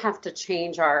now have to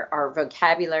change our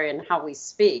vocabulary and how we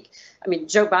speak. I mean,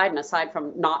 Joe Biden, aside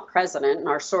from not president, and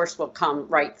our source will come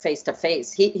right face to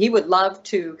face, he would love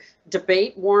to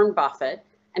debate Warren Buffett,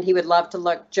 and he would love to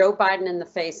look Joe Biden in the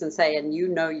face and say, and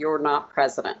you're not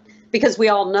president, because we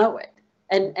all know it.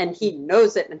 And he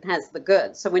knows it and has the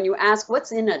goods. So when you ask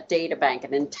what's in a data bank,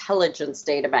 an intelligence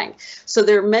data bank, so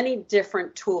there are many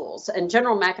different tools. And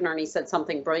General McInerney said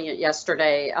something brilliant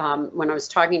yesterday when I was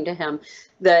talking to him,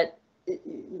 that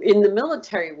in the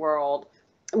military world,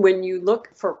 when you look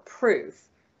for proof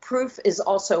is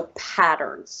also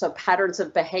patterns. So patterns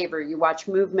of behavior. You watch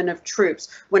movement of troops.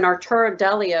 When Arturo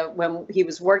Delia, when he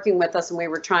was working with us and we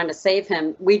were trying to save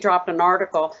him, we dropped an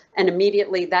article, and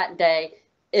immediately that day,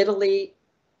 Italy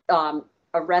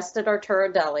arrested Arturo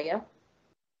Delia.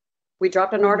 We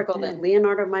dropped an article that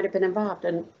Leonardo might have been involved,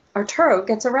 and Arturo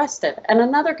gets arrested. And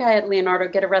another guy at Leonardo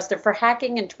get arrested for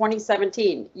hacking in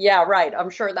 2017. Yeah, right. I'm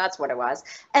sure that's what it was.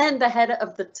 And the head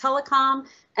of the telecom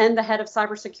and the head of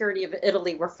cybersecurity of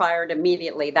Italy were fired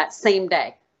immediately that same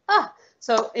day.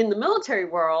 So in the military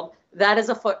world, that is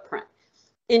a footprint.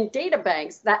 In data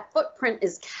banks, that footprint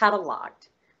is cataloged,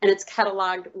 and it's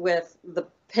cataloged with the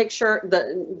picture,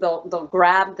 they'll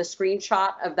grab the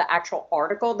screenshot of the actual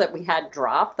article that we had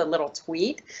dropped, the little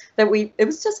tweet it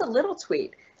was just a little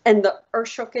tweet, and the earth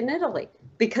shook in Italy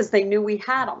because they knew we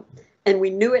had them. And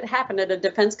we knew it happened at a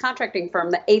defense contracting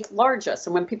firm, the 8th largest.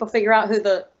 And when people figure out who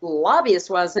the lobbyist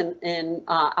was in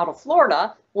out of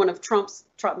Florida, one of Trump's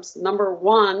number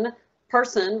one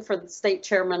person for the state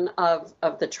chairman of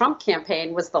the Trump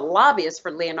campaign was the lobbyist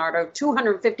for Leonardo,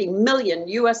 $250 million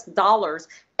US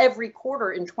every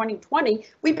quarter in 2020.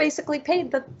 We basically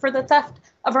paid for the theft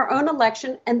of our own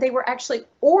election, and they were actually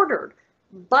ordered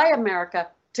by America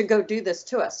to go do this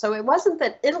to us. So it wasn't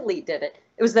that Italy did it.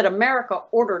 It was that America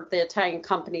ordered the Italian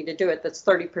company to do it that's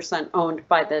 30% owned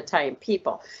by the Italian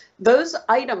people. Those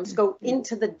items go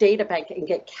into the data bank and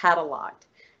get cataloged.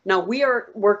 Now, we are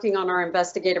working on our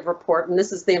investigative report, and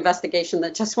this is the investigation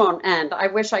that just won't end. I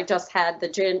wish I just had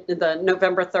the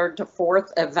November 3rd to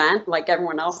 4th event like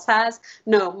everyone else has.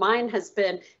 No, mine has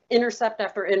been intercept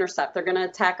after intercept. They're going to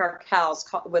attack our cows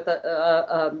with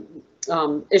a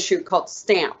issue called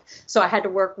Stamp. So I had to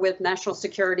work with national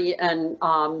security and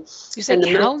you said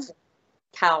cows?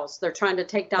 Cows. They're trying to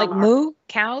take down moo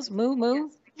cows, moo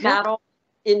cattle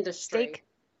industry. Steak.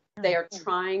 They are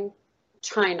trying.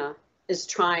 China is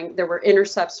trying. There were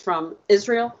intercepts from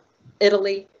Israel,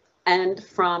 Italy, and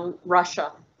from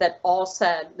Russia that all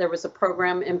said there was a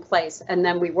program in place. And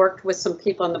then we worked with some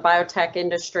people in the biotech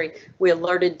industry. We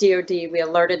alerted DOD, we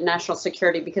alerted national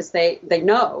security, because they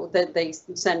know that they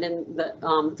send in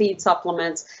the feed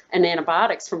supplements and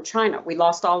antibiotics from China. We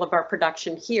lost all of our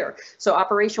production here. So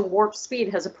Operation Warp Speed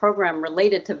has a program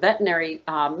related to veterinary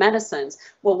medicines.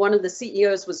 Well, one of the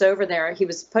CEOs was over there. He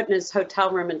was put in his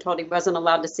hotel room and told he wasn't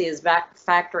allowed to see his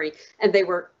factory. And they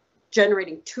were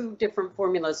generating 2 different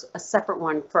formulas, a separate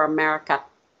one for America.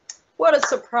 What a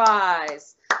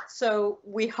surprise. So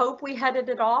we hope we headed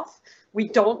it off. We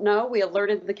don't know. We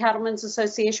alerted the Cattlemen's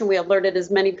Association. We alerted as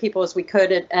many people as we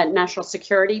could at national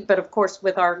security. But of course,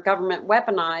 with our government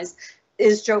weaponized,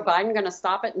 is Joe Biden going to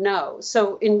stop it? No.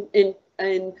 So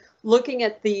in looking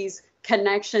at these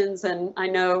connections, and I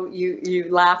know you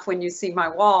laugh when you see my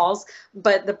walls,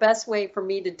 but the best way for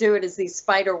me to do it is these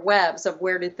spider webs of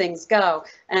where do things go.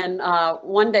 And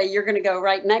one day you're going to go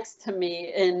right next to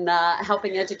me in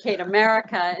helping educate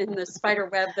America in the spider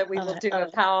web that we will do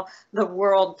of how the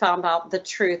world found out the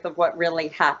truth of what really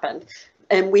happened.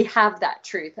 And we have that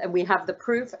truth, and we have the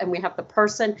proof, and we have the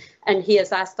person, and he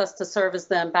has asked us to serve as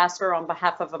the ambassador on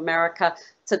behalf of America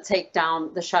to take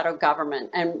down the shadow government.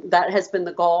 And that has been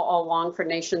the goal all along for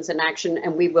Nations in Action,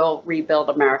 and we will rebuild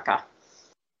America.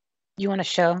 You want to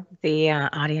show the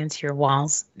audience your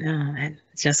walls, and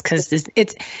just because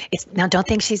it's now. Don't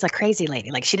think she's a crazy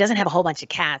lady. Like she doesn't have a whole bunch of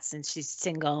cats, and she's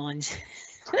single, and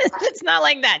it's not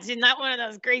like that. She's not one of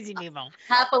those crazy people.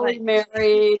 Happily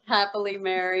married.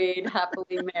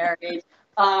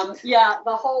 Yeah,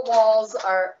 the whole walls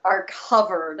are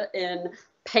covered in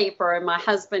paper, and my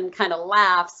husband kind of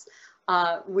laughs.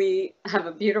 We have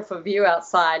a beautiful view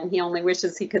outside, and he only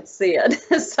wishes he could see it.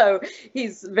 So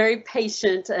he's very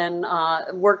patient and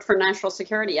worked for national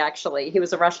security, actually. He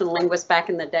was a Russian linguist back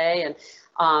in the day,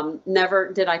 and never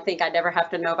did I think I'd ever have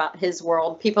to know about his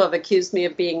world. People have accused me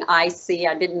of being IC.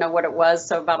 I didn't know what it was.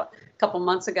 So about a couple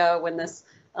months ago, when this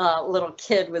little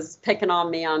kid was picking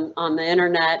on me on the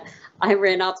internet, I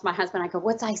ran out to my husband. I go,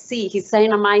 "What's IC?" He's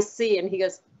saying I'm IC, and he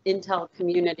goes, "Intel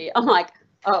Community." I'm like,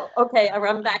 "Oh, okay." I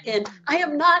run back in. I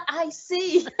am not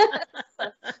IC.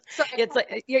 So It's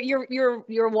like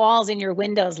your walls and your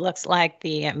windows looks like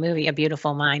the movie A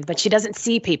Beautiful Mind, but she doesn't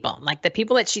see people. Like the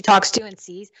people that she talks to and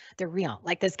sees, they're real.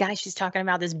 Like this guy she's talking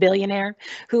about, this billionaire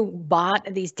who bought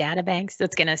these data banks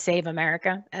that's going to save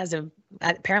America.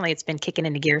 Apparently it's been kicking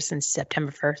into gear since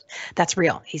September 1st. That's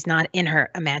real. He's not in her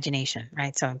imagination,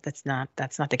 right? So that's not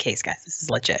the case, guys. This is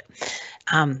legit.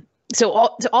 So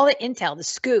all the intel, the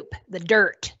scoop, the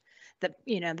dirt,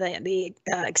 the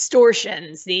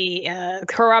extortions, the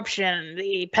corruption,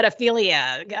 the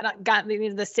pedophilia, got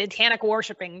the satanic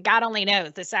worshiping, God only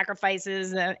knows, the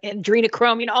sacrifices,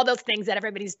 adrenochrome, all those things that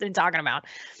everybody's been talking about,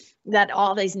 that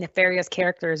all these nefarious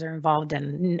characters are involved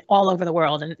in all over the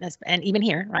world, and even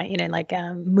here, right? Like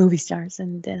movie stars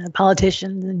and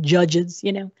politicians and judges,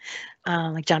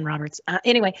 like John Roberts.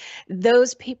 Anyway,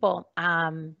 those people,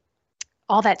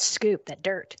 all that scoop, that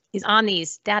dirt is on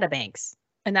these data banks.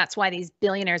 And that's why these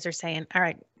billionaires are saying, all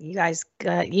right, you guys,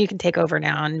 you can take over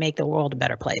now and make the world a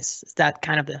better place. Is that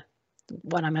kind of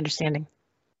what I'm understanding?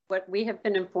 What we have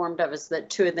been informed of is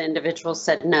that 2 of the individuals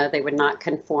said no, they would not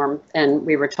conform. And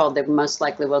we were told they most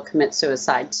likely will commit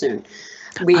suicide soon.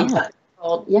 We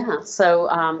told, yeah. So,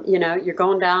 you're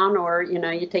going down, or,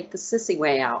 you take the sissy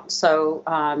way out. So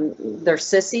they're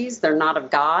sissies. They're not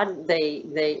of God.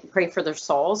 They pray for their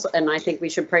souls. And I think we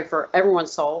should pray for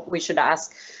everyone's soul.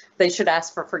 They should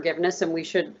ask for forgiveness, and we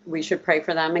should pray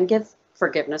for them and give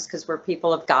forgiveness, because we're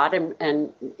people of God,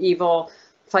 and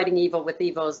fighting evil with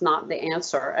evil is not the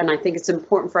answer. And I think it's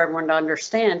important for everyone to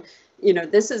understand,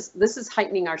 this is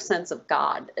heightening our sense of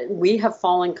God. We have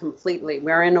fallen completely.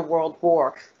 We're in a world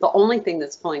war. The only thing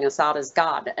that's pulling us out is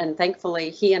God. And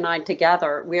thankfully, he and I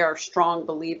together, we are strong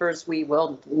believers. We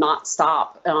will not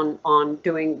stop on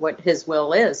doing what his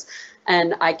will is.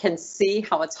 And I can see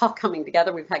how it's all coming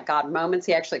together. We've had God moments.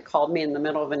 He actually called me in the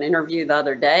middle of an interview the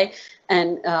other day.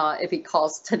 And if he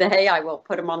calls today, I will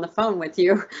put him on the phone with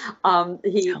you.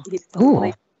 He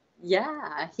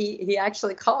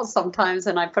actually calls sometimes,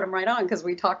 and I put him right on, because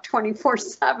we talk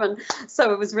 24/7.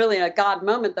 So it was really a God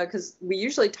moment, though, because we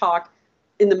usually talk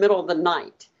in the middle of the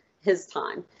night, his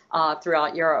time,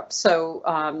 throughout Europe. So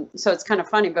it's kind of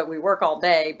funny, but we work all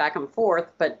day back and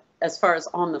forth. But as far as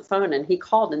on the phone, and he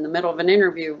called in the middle of an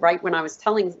interview right when I was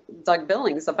telling Doug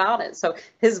Billings about it. So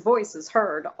his voice is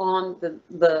heard on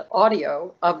the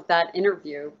audio of that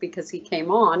interview, because he came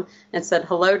on and said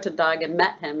hello to Doug and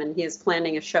met him, and he is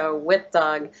planning a show with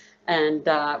Doug and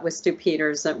with Stu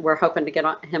Peters, and we're hoping to get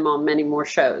him on many more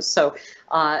shows. So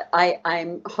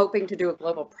I'm hoping to do a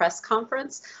global press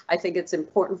conference. I think it's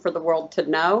important for the world to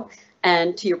know.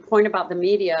 And to your point about the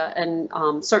media, and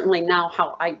certainly now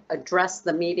how I address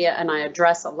the media and I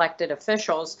address elected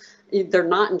officials, they're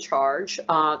not in charge.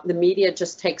 The media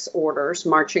just takes orders,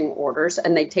 marching orders,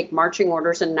 and they take marching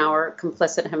orders and now are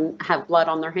complicit and have blood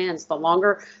on their hands. The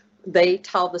longer they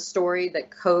tell the story that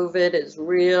COVID is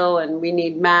real and we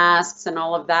need masks and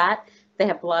all of that, they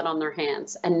have blood on their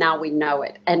hands. And now we know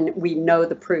it. And we know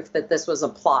the proof that this was a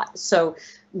plot. So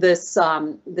this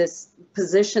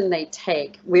position they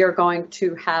take, we are going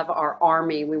to have our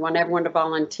army. We want everyone to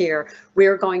volunteer. We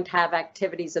are going to have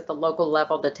activities at the local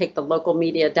level to take the local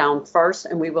media down first,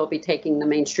 and we will be taking the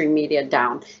mainstream media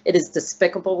down. It is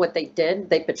despicable what they did.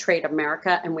 They betrayed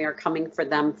America, and we are coming for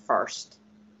them first.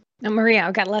 Now, Maria,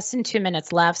 I've got less than 2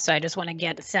 minutes left, so I just want to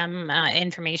get some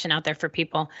information out there for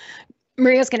people.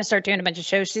 Maria's going to start doing a bunch of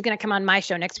shows. She's going to come on my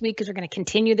show next week, because we're going to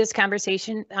continue this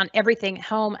conversation on Everything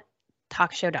Home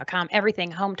talkshow.com,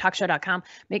 everythinghometalkshow.com.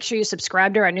 Make sure you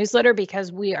subscribe to our newsletter, because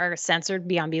we are censored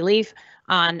beyond belief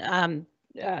on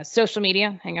social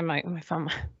media. Hang on, my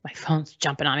phone's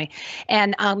jumping on me.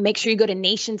 And make sure you go to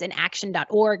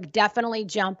nationsinaction.org. Definitely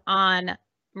jump on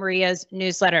Maria's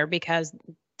newsletter, because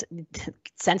just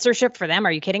censorship for them.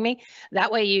 Are you kidding me?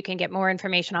 That way you can get more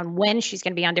information on when she's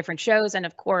going to be on different shows. And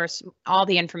of course, all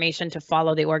the information to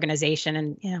follow the organization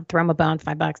and, throw them a bone,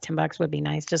 $5, $10 would be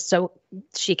nice, just so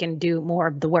she can do more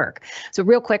of the work. So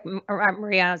real quick,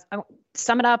 Maria,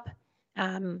 sum it up.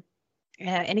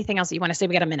 Anything else that you want to say?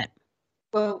 We got a minute.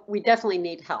 Well, we definitely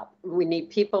need help. We need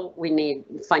people. We need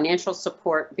financial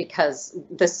support because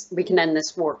we can end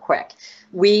this war quick.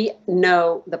 We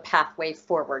know the pathway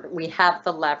forward. We have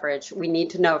the leverage. We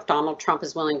need to know if Donald Trump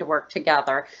is willing to work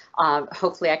together.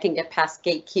 Hopefully I can get past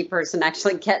gatekeepers and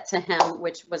actually get to him,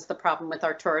 which was the problem with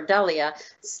Arturo Delia.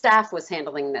 Staff was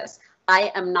handling this.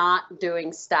 I am not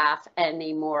doing staff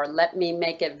anymore. Let me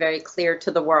make it very clear to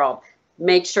the world.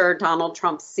 Make sure Donald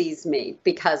Trump sees me,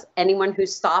 because anyone who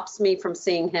stops me from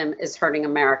seeing him is hurting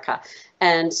America.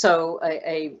 And so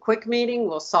a quick meeting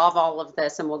will solve all of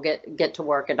this, and we'll get to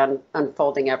work at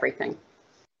unfolding everything.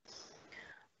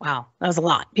 Wow, that was a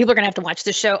lot. People are going to have to watch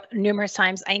this show numerous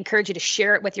times. I encourage you to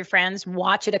share it with your friends,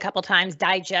 watch it a couple times,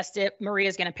 digest it.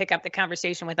 Maria's going to pick up the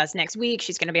conversation with us next week.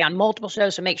 She's going to be on multiple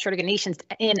shows, so make sure to go to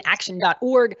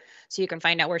nationsinaction.org so you can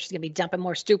find out where she's going to be dumping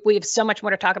more stoop. We have so much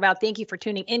more to talk about. Thank you for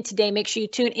tuning in today. Make sure you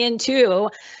tune in to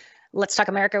Let's Talk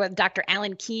America with Dr.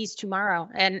 Alan Keyes tomorrow,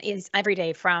 and is every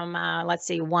day from,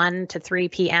 1 to 3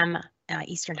 p.m.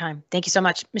 Eastern time. Thank you so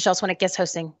much. Michelle Swinick guest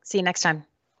hosting. See you next time.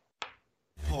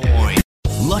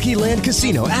 Lucky Land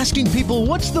Casino, asking people,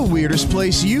 what's the weirdest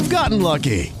place you've gotten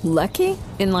lucky? Lucky?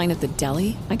 In line at the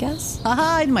deli, I guess?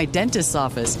 Aha, in my dentist's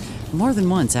office. More than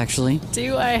once, actually.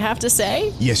 Do I have to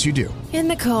say? Yes, you do. In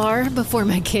the car before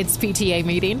my kids' PTA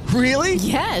meeting. Really?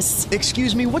 Yes.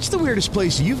 Excuse me, what's the weirdest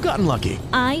place you've gotten lucky?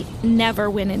 I never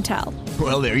win and tell.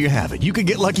 Well, there you have it. You can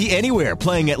get lucky anywhere,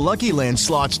 playing at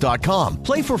LuckyLandSlots.com.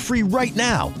 Play for free right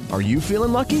now. Are you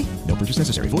feeling lucky? No purchase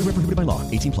necessary. Void where prohibited by law.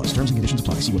 18+. Terms and conditions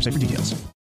apply. See website for details.